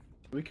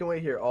 We can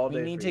wait here all day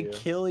We need for to you.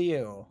 kill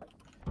you.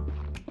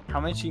 How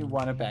much you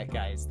want to bet,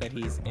 guys, that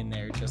he's in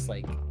there just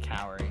like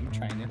cowering,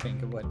 trying to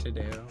think of what to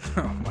do?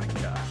 Oh my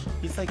gosh.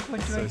 He's like, what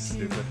do So I do?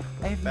 stupid.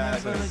 I have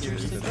Bad, no but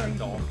villagers to he's a trade with."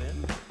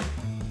 dolphin.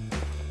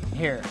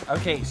 Here,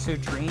 okay, so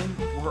Dream,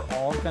 we're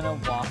all gonna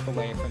walk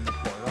away from the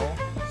portal,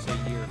 so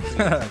you're free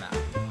to come out.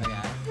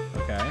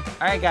 Okay. Okay.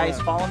 All right, guys,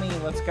 follow me.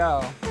 Let's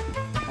go.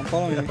 I'm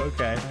following you.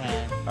 Okay.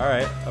 Okay. All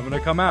right. I'm gonna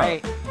come All out.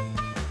 right.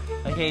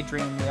 Okay,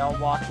 Dream, we all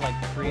walked like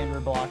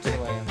 300 blocks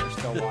away, and we're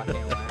still walking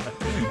away.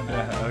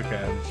 Yeah,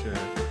 okay, I'm sure.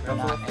 We're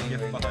not That's a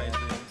gift anywhere behind near.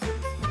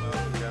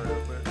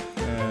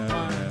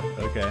 dreams.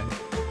 Okay.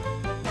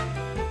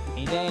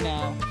 Any day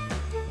now.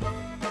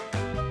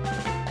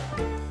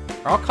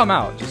 I'll come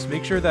out. Just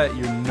make sure that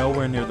you're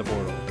nowhere near the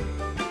portal.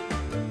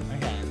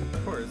 Okay.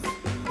 Of course.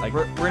 Like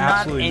We're not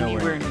absolutely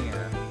anywhere nowhere.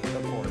 near the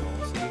portal,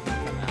 so you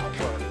can come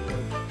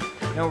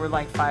out. No, we're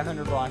like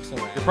 500 blocks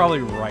away. You're probably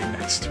right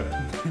next to it.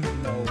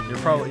 No, You're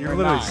we're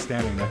literally not.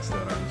 standing next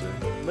to it, aren't you?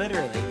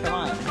 Literally, come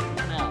on,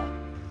 come out.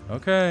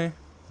 Okay.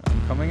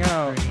 I'm coming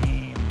out.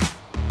 Dream.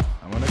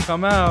 I'm gonna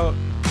come out.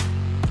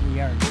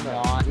 We are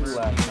not we near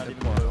left. the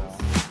portal.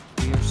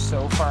 We are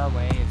so far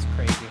away, it's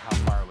crazy how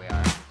far we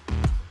are.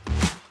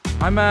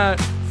 I'm at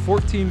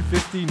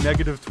 1450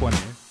 -20.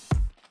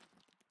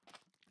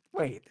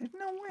 Wait, there's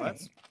no way.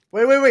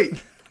 What? Wait.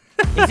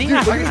 Is he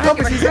not? Look at his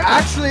compass. He's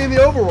actually in the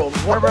overworld.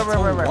 What?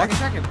 Where? I can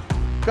track him.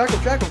 Track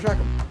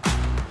him.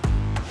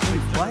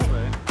 What?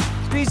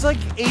 He's like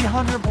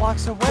 800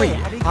 blocks away. Wait,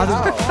 how did he how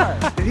get does- so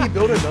far? Did he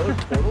build another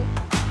portal?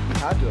 He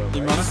had to have,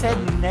 He right? He must- said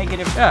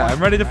 -20. Yeah, I'm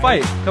ready to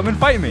right? fight. Come and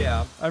fight me.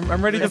 Yeah.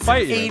 I'm ready to That's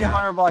fight you.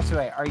 800 blocks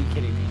away. Are you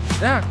kidding me?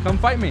 Yeah, come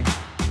fight me.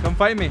 Come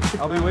fight me.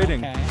 I'll be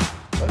waiting. Okay.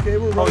 Okay,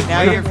 we're Oh, running.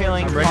 now Yeah. you're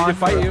feeling I'm ready to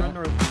fight you.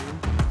 confident.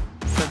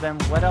 So then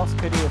what else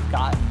could he have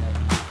gotten that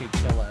he could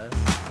kill us?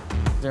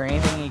 Is there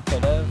anything he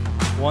could have?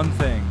 One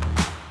thing.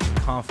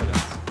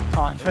 Confidence.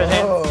 Confidence?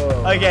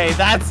 Oh. Okay,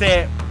 that's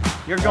it.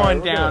 You're going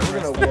Alright, down.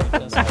 we're gonna Mr.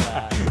 whoop Just like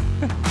that.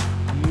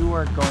 You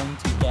are going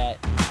to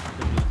get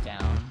the beat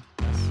down.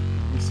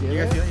 You see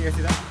You guys see it? that? You guys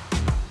see that?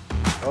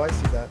 Oh, I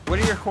see that. What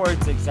are your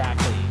chords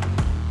exactly?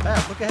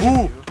 Bad, look ahead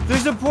Ooh, of you.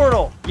 there's a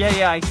portal.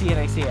 Yeah, I see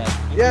it.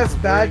 Yes,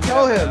 Bad.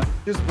 Tell him.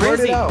 Just Where blurt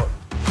is it he? out.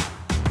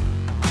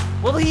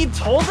 Well, he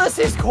told us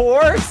his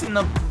chords and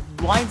the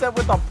lines up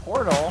with the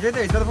portal. He's right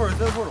there. He's by the portal. He's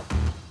by the portal.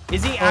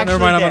 Is he Oh, actually never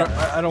mind. there?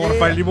 I don't want to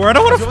Yeah, fight yeah. anymore. I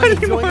don't want to fight He's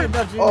going anymore. in,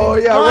 nudge, Oh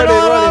yeah,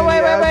 No,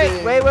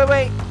 running. wait.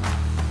 Wait.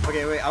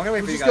 Okay, wait. I'm gonna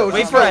wait for you Let's just guys. go. Wait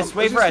let's for go, us,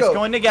 wait let's for just us. go.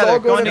 Going Let's together, all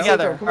go going in a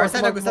together. circle. Come on, Alright,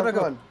 stand up,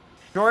 come on.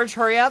 George,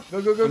 hurry up. Go.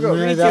 Yeah,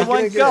 Three, that- two,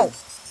 one, Go.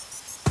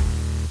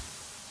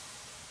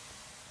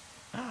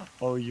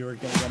 Oh, you were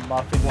getting a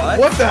muffin.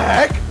 What the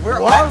heck? Where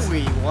What? are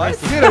we? What?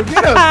 Get him.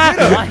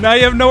 Now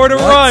you have nowhere to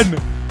What?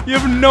 run. You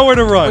have nowhere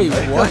to run.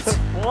 Wait, what?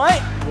 What?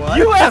 What?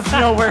 You have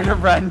nowhere to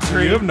run,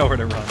 Tree. You have nowhere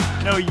to run.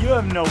 No, you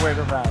have nowhere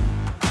to run.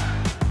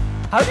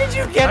 How did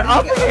you get How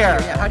up do you get here?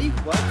 Yeah, how do you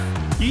what?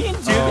 You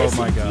didn't do Oh this.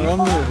 my in God. You're on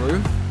the default?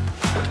 roof?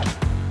 Okay,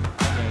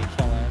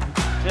 kill him.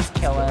 Just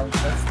kill him.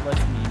 Let's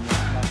meme this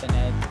muffin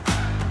head.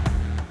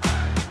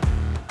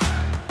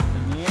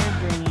 Come here,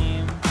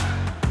 Dream.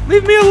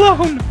 Leave me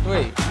alone.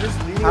 Wait, Just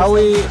leave How us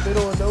we- in the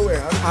middle of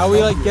nowhere. how are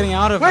we like getting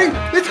out of Wait, it?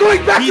 it's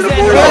going back He's to the in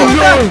portal. there.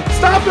 Oh, no.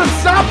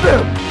 Stop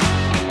him!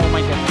 Oh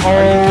my goodness.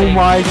 Oh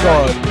my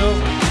god.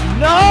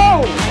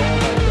 No!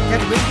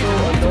 Guys,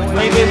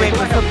 Wait.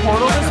 Was the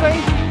portal this way?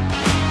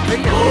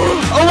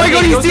 Oh my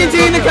god, he's go, TNT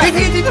in the cut!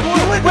 Wait,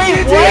 what?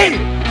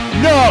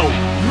 No!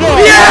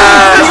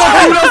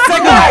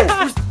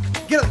 Yes!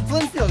 Get it,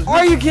 flint steel.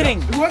 Are you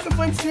kidding? Who has a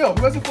flint steel?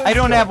 Who has a flint I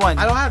don't steel? have one.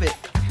 I don't have it.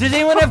 Does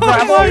anyone have Oh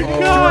gravel? my Oh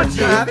god. my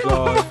God.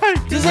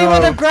 god. Does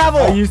anyone have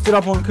gravel? I used it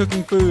up on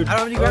cooking food. I don't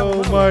have any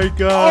gravel. Oh my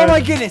god. Oh my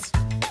goodness!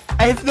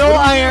 I have no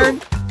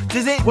iron.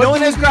 Does it? What No one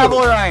do has you gravel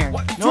do? or iron.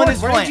 What? No one George,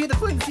 has where did you flint. get the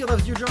flint steel? That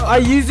was your job. I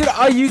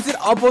used it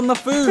up on the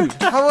food.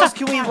 How else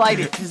can we light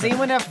it? Does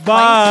anyone have planks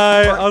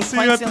Bye. or I'll see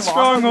you at planks the and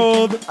lava?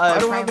 stronghold. I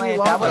don't Try have and any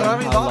light it that lava. I don't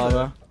way. have any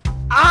lava.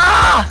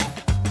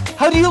 Ah!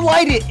 How do you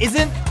light it?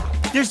 Isn't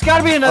there's got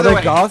to be Are another there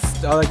way?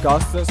 ghasts? Are there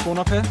ghasts that spawn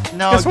up here?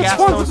 No, Guess what gas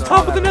spawns stones on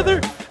top of the are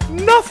nether?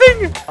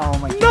 Nothing. Oh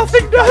my god.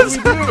 Nothing does.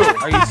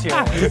 Are you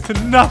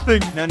serious?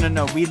 Nothing.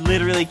 No. We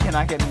literally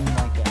cannot get mean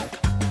like that.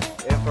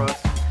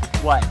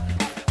 Antfrost. What?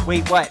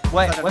 Wait, what?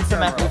 What's the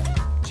method?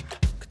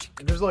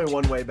 There's only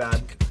one way,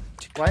 bad.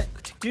 What?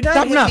 Do not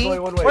Sapnap. hit There's me. only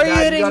one way. Why are you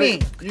Bad. hitting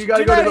me? You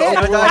gotta Do go to not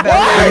the hit me. overworld.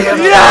 Why?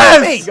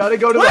 Yes! You gotta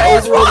go to the What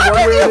is overworld wrong one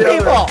way with or you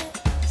the other.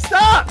 people?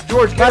 Stop!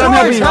 George, Bad, get I'm out.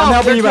 helping you. I'm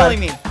helping They're you, killing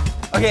Bad. me.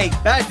 Okay,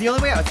 That's the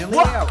only way out. It's the only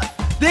way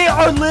out. they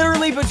are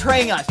literally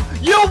betraying us.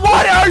 Yo,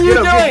 what are you Get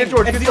him, doing? get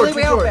George, It's get the only George,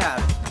 way get out, George.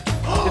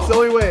 bad. It's the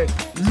only way.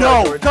 No,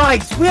 Sorry, George.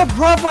 guys, we have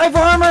Pro 5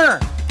 armor.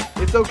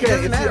 It's okay.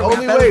 doesn't It's matter. the We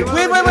only have way. better-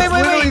 Wait, It's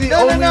literally the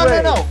no, only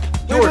way. no.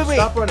 George, Wait.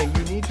 stop running.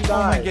 You need to Oh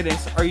die. my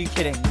goodness, are you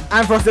kidding?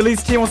 Antfrost, at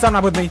least team on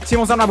Sapnap with me. Team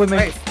on Sapnap with me.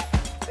 Hey,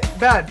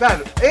 Bad.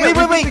 Hey, we've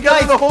been Wait, together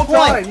guys, the whole hold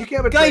on. time. You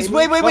can't betray Guys, me.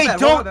 wait, What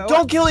bad, what bad,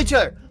 don't kill each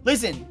other.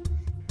 Listen.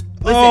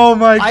 Oh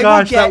my I will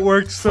gosh, get that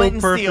worked so flint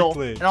and steel,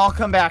 perfectly. and I'll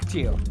come back to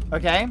you,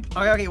 okay?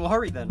 okay, well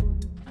hurry then.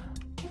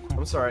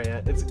 I'm sorry,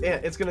 Ant.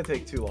 It's gonna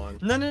take too long.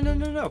 No. No. We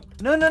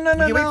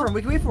can wait for him.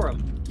 We can wait for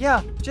him.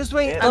 Yeah, just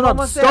wait. Yeah. I'm Stop,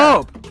 almost there.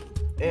 stop.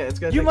 Ant, it's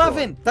gonna You take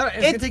muffin. It's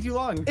gonna take too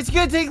long. It's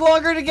gonna take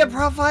longer to get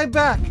Pro 5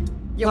 back.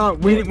 No,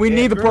 we Yeah,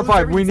 need the Pro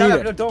 5. We need No,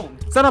 it. don't.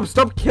 Sapnap,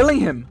 stop killing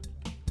him.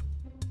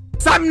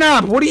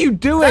 Sapnap, what are you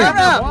doing?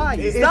 Sapnap! Why?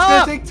 It's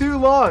Stop. gonna take too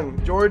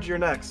long. George, you're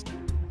next.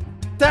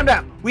 Stand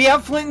up. We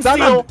have flint and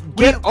Stand steel. up.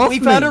 Get off we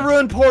found me. a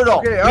ruined portal.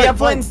 Okay, we alright, have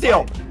flint and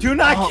steel. fine. Do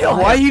not Oh, kill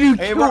him. why you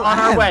Hey, kill we're on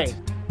our Ant? way.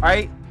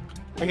 Alright?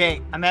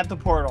 Okay, I'm at the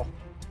portal.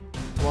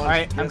 Come on,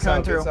 Alright, get I'm us coming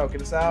out, through.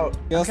 Get us out.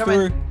 Get us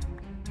coming.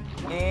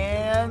 through.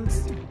 And...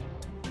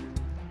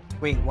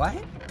 Wait, what?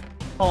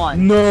 Hold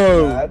on.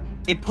 No. Bad.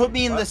 It put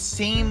me in the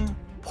same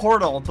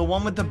portal, the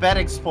one with the bed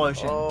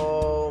explosion.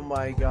 Oh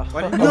my god.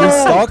 What? Are No. we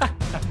stuck?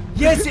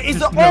 Yes, it's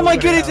There's oh no my way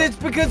goodness, out. it's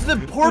because the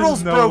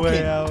portal's There's no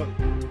way broken. out.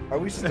 Are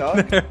we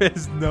stuck? There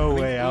is no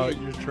way out.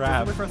 You're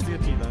trapped. Wait for us to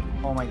get G then.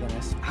 Oh my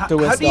goodness. How, So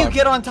we're how do you stuck.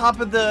 get on top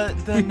of the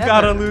You nether?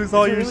 gotta lose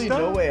all Is there your really stuff.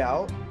 no way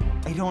out?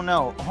 I don't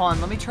know. Hold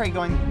on, let me try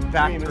going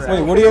back Dream, is through. there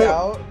Wait, a what are way your-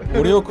 out?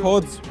 What are your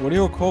chords? What are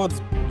your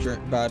chords,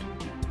 Bad?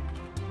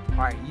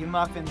 Alright, you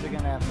muffins are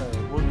gonna have to.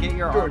 We'll get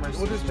your George, armor.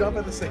 we'll just jump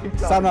at the same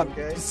time. Sapnap.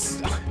 Okay.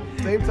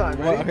 Same time.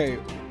 Well, Ready? okay,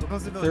 We're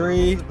close to the village,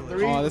 three. we're close to the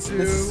village. Oh, this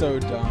is so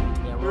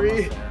dumb. Yeah, we're Three.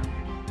 almost there.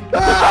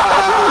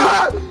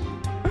 Ah!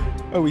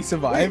 Oh, we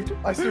survived.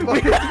 I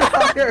survived the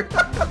fire.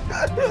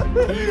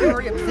 Can you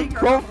hurry up? Take your-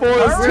 Come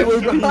forward, Hurry,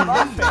 Silver you Beam.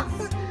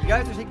 muffins. You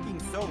guys are taking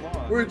so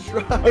long. We're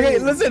trying. Okay,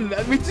 listen,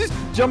 we just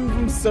jumped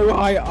from so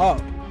high up.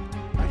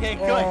 Okay,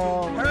 good.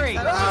 Oh. Hurry.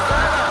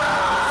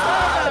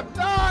 Ah! Stop!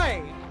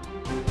 Die!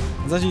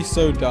 It's actually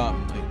so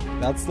dumb.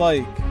 Like, that's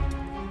like,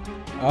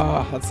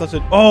 that's such a.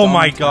 Oh dumb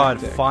my god,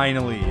 tactic.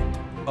 finally.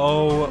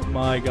 Oh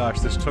my gosh,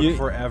 this took You-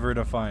 forever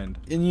to find.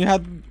 And you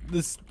had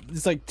this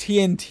like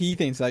TNT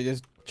things that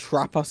just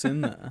trap us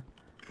in there.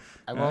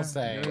 I will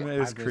say, it I is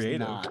was creative.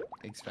 not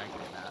expecting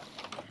that.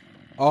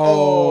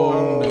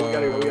 Oh, no.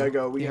 We gotta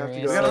go. We have to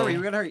Here go. We gotta hurry.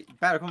 We gotta hurry.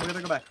 Bad, come on, we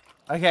gotta go back.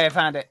 Okay, I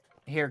found it.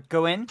 Here,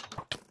 go in.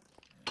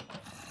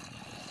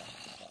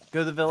 Go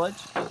to the village.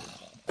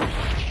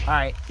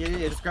 Alright. Yeah,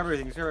 just grab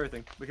everything. Just grab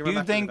everything. We can Do run you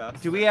back think, really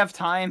fast. do we have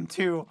time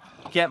to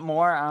get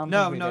more? I don't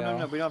No, think we no, do. no,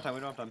 no. We don't have time. We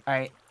don't have time.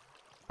 Alright.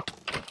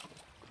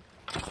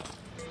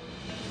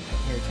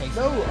 Here, take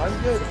No,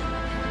 I'm good.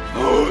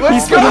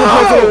 He's got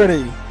the place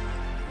already.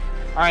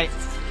 Alright.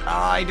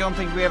 I don't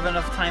think we have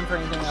enough time for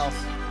anything else.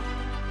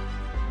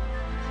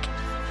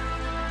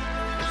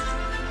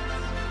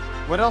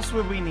 What else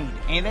would we need?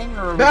 Anything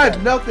or are we Bad,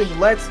 good? nothing.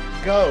 Let's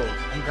go.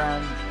 And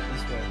ground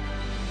this way.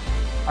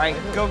 Alright, I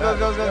know, go, go, Bad,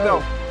 go, let's go,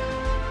 go.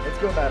 Let's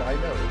go, Bad. I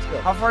know. Let's go.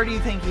 How far do you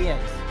think he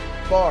is?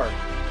 Far.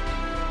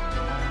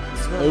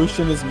 This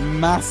ocean is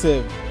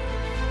massive. Oh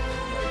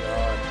my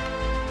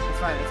god. It's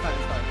fine. It's fine.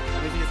 It's fine.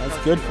 Everything is That's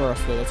close good to for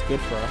us, though. That's good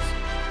for us.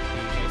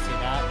 You guys see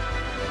that?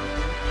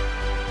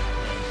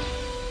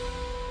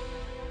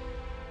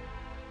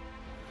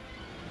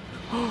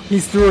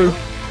 He's through.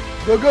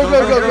 Go, go,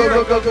 go, go,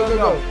 go, go, go, go,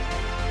 go.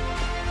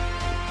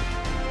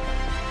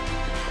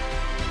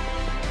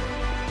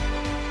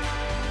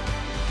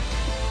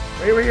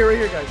 Right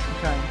here, guys.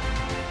 Okay.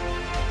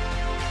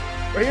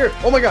 Right here.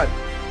 Oh my god.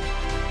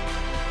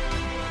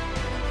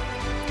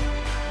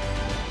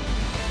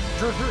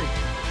 George, hurry.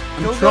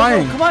 I'm Go, go,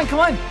 trying. go. Come on, come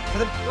on.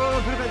 Put it back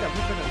down. Put it back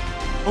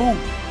down. Ooh,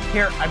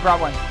 here, I brought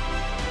one.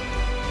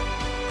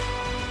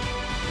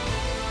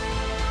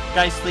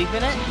 Guys, sleep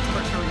in it?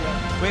 George, hurry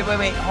up. Wait, wait,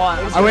 wait, hold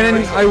on.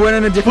 I went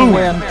in a different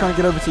way. I'm trying to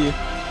get over to you.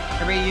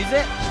 Everybody use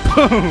it?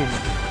 Boom!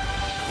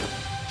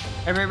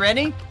 Everybody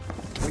ready?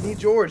 We need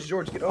George.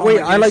 George, get over Wait,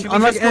 here. I'm like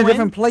just in a go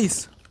different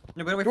place.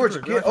 No, wait,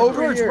 George, get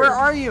over George, here. where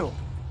are you?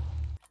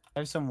 I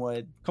have some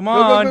wood. Come go,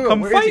 on, go.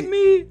 come Where is fight he?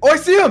 me. Oh, I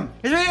see him!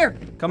 He's right here.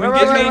 Come and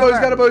He's got a get bow, me.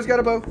 he's got a bow, he's got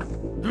a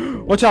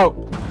bow. Watch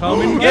out.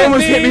 Come and He get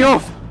almost me. hit me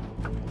off.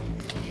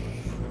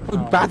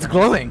 Bad's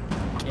glowing.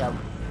 Yeah,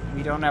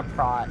 we don't have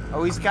prot.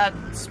 Oh, he's got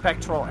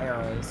spectral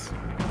arrows.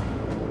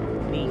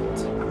 Neat.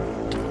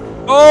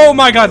 Oh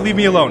my god, leave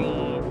me alone.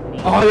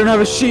 Oh, I don't have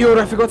a shield.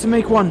 I forgot to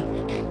make one.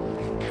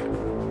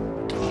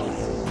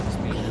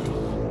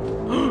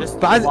 Just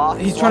Bad. block-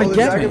 He's trying to Oh, the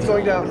get dragon's me.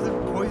 going These down.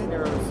 are poison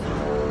arrows.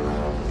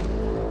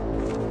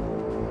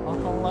 Oh,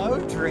 hello,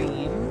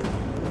 Dream.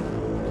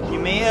 You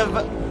may have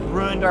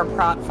ruined our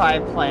Prot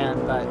 5 plan,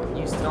 but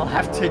you still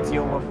have to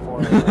deal with 4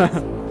 of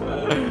us.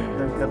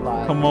 Good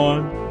luck. Come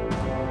on.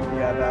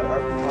 Yeah, that our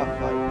top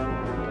fight.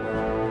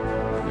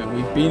 Yeah,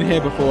 we've been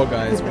here before,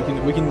 guys.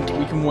 We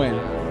can win.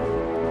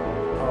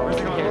 Oh,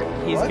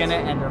 here, he's What? gonna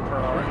ender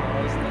pearl.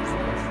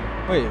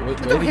 Nice. Wait, where'd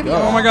he hit me. go?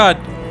 Oh my god.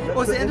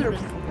 Oh, it's the ender.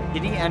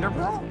 Did he ender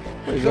pearl?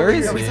 Wait, where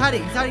is No, he's he?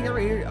 hiding. He's hiding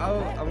right here.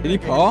 Oh, I'm Did he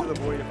gonna paw? get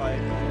into the void if I.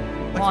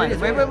 Come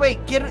on,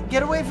 wait.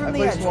 Get away I from the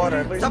placed edge. water.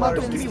 I placed Stop, water.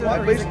 don't give me I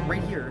water. He's placed- like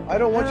right here. I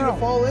don't want you to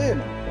fall in.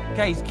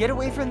 Guys, get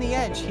away from the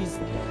edge. He's.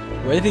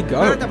 Where did he Put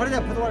go? it down. Put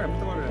the water. Put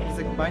the water. He's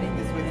like mining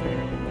his way through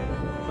here.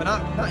 But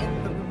not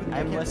in the room with the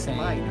I'm kids. listening.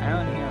 Mine. I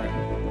don't hear him.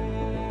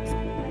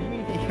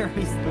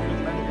 He's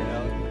literally mining here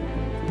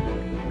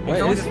now. Where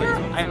Don't is he? hear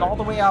him. I'm all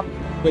the way up.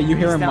 Wait, you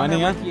hear He's him down mining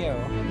there it? with you.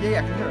 Yeah,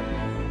 I can hear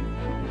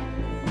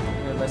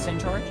him. You're listening,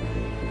 George?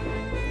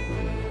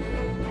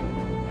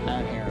 I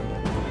don't hear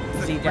him.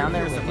 He's Is he like down right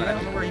there here with somewhere. I don't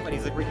you? know where he went.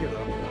 He's like right here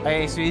though.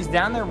 Okay, so he's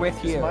down there with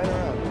Just you. mine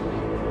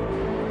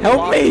around. Help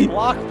Block, me!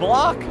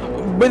 Block!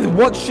 With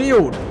what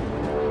shield?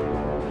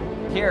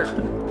 Here.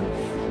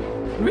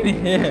 I'm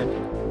in here.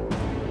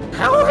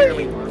 How are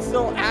you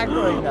still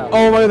aggroing though?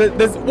 Oh my god,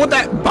 there's what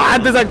that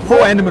bad? There's like 4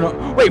 Endermen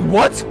on. Wait,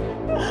 what?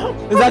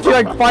 There's actually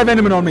like 5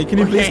 Endermen on me. Can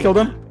you please Okay. kill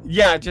them?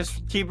 Yeah,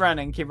 just keep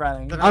running.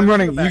 I'm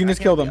running. You can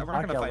just kill them. Yeah, we're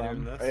not gonna I'll fight kill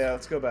him in Oh, this. yeah,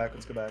 let's go back.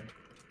 Let's go back.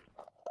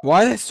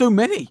 Why are there so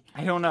many?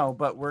 I don't know,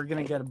 but we're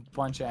gonna get a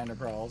bunch of ender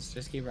pearls.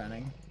 Just keep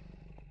running.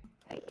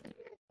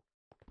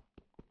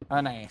 Oh,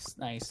 nice.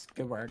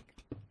 Good work.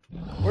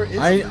 Where is he?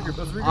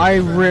 I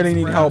really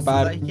need help,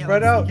 bad.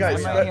 Spread out, guys.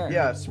 I'm right Spread, here.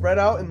 yeah, spread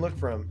out and look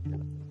for him.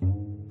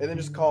 And then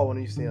just call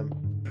when you see him.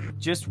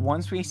 Just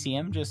once we see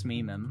him, just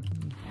meme him.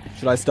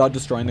 Should I start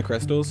destroying the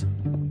crystals?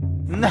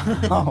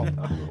 No,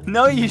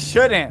 no, you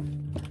shouldn't.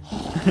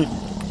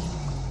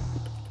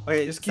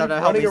 Okay, Just stop keep now,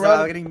 help me, running stop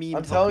around. getting mean.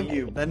 I'm telling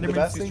you, That the Enderman's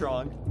best too thing-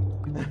 strong.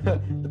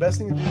 The best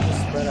thing to do is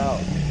just spread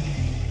out.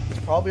 It's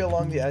probably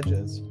along the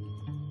edges.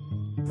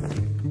 Oh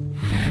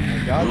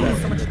my god,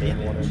 that's so much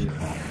damage.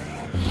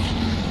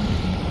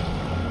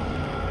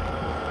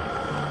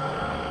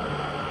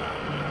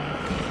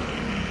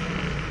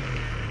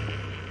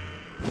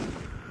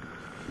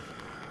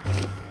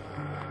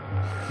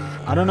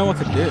 I don't know what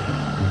to do.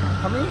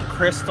 How many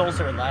crystals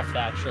are left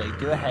actually?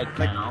 Do a head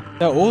count.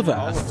 They're all there.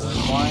 All of them.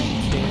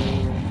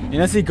 1, 2.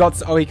 Unless he got.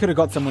 Oh, he could have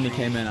got some when he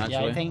came in. Yeah,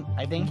 Actually.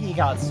 I think he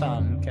got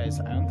some because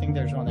I don't think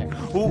there's one there.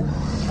 Ooh,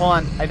 hold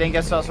on. I think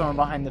I saw someone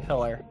behind the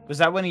pillar. Was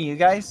that one of you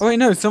guys? Oh wait,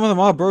 no. Some of them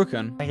are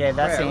broken. Okay,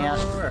 that's the Where?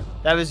 ant.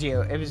 That was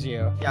you. It was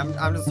you. Yeah,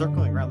 I'm just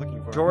circling around looking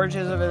for him. George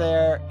is over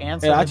there.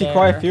 Ant's Yeah, over actually, there.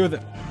 quite a few of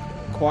them.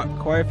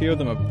 Quite a few of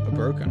them are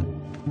broken.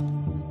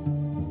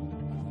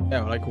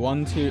 Yeah, like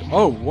 1, 2.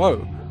 Oh, whoa.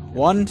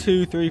 1,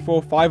 2, 3,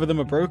 4, 5 of them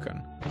are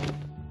broken.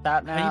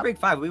 Tap How do you map. break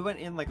 5? We went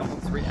in like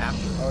almost right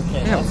after.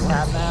 Okay, Yeah, that's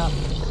tap map.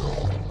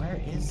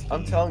 Where is he?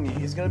 I'm telling you,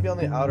 he's gonna be on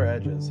the outer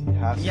edges. He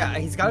has to. Yeah,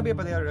 he's gotta be up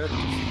on the outer edges.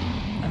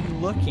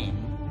 I'm looking.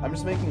 I'm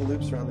just making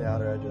loops around the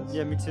outer edges.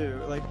 Yeah, me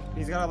too. Like,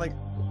 he's gotta like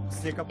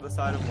sneak up the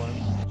side of one.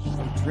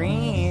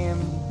 Dream.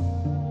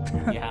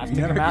 You have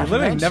to come out You're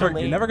literally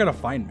eventually. you're never gonna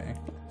find me.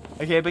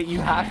 Okay, but you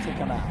have to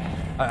come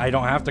out. I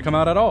don't have to come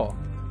out at all.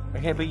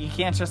 Okay, but you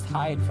can't just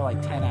hide for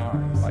like 10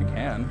 hours. I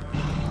can.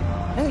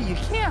 No, you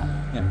can't.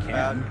 Yeah, I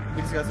can.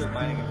 We just gotta start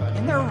mining and finding.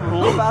 Isn't there a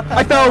rule about that?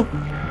 I fell.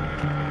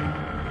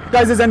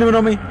 Guys, there's Enderman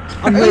on me.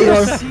 I'm Are really you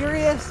low.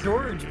 serious?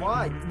 George,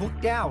 why?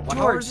 Look down. Why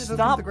George, is it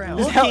stop on the ground?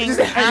 looking Just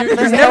at you're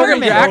the never-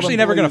 Enderman. You're actually them,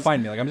 never gonna please.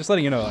 find me. Like I'm just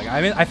letting you know. Like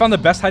I found the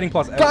best hiding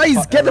place ever.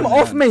 Guys, get them ever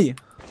off done. me.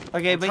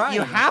 Okay, but trying.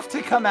 you have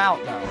to come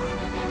out though.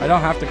 I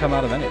don't have to come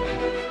out of anything.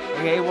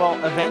 Okay, well,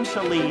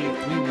 eventually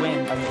we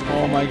win.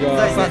 Oh my god.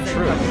 That's not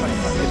true.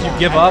 If you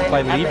give At up the- by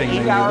at the leaving,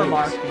 then 8-hour you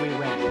mark, lose. we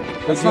win.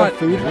 Does That's you have not-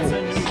 food? That's a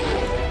new rule.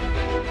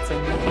 It's a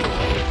new rule.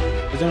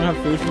 Does anyone have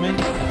food for me?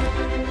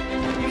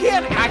 You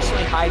can't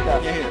actually hide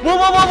them. Yeah, here. Whoa,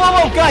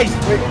 guys!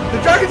 Wait, the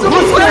dragon's Who's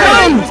almost killing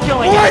there! him? Who's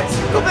killing him? What?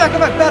 Go back,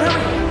 bad,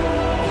 hurry!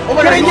 Oh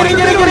my god, Get in, get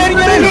in, get in,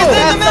 get in! He's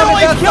in the middle,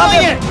 he's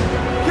killing it!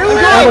 Kill Oh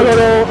him! my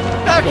god.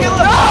 Back, kill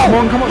him! Come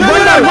on, come on. No,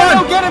 Run, no,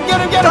 run. get him!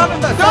 Stop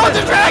him, Go stop with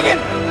the him. dragon!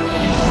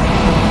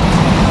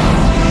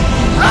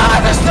 Ah,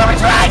 there's still a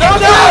dragon!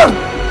 No!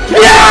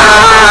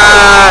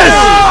 Yes!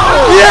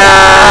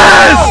 Yes!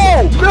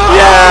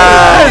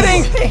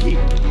 Yes!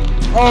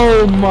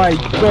 Oh my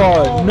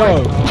god,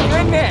 no.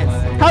 Goodness!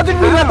 How did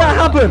we let that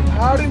happen?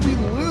 How did we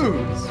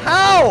lose?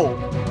 How?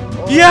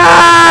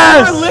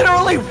 Yes! We're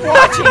literally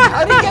watching.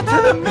 How do you get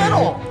to the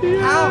middle?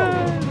 How?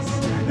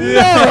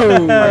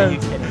 Yes! Are you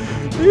kidding?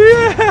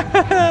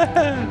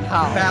 Yes!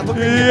 How? Bad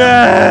looking.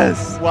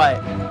 Yes!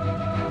 What?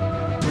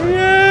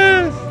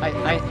 Yes! I'm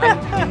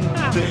in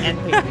the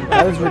ending.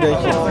 That was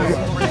ridiculous.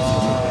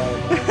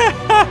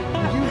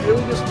 You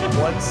really just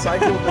one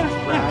cycle the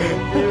dragon,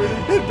 dude?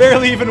 It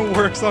barely even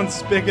works on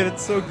Spigot,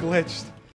 it's so glitched.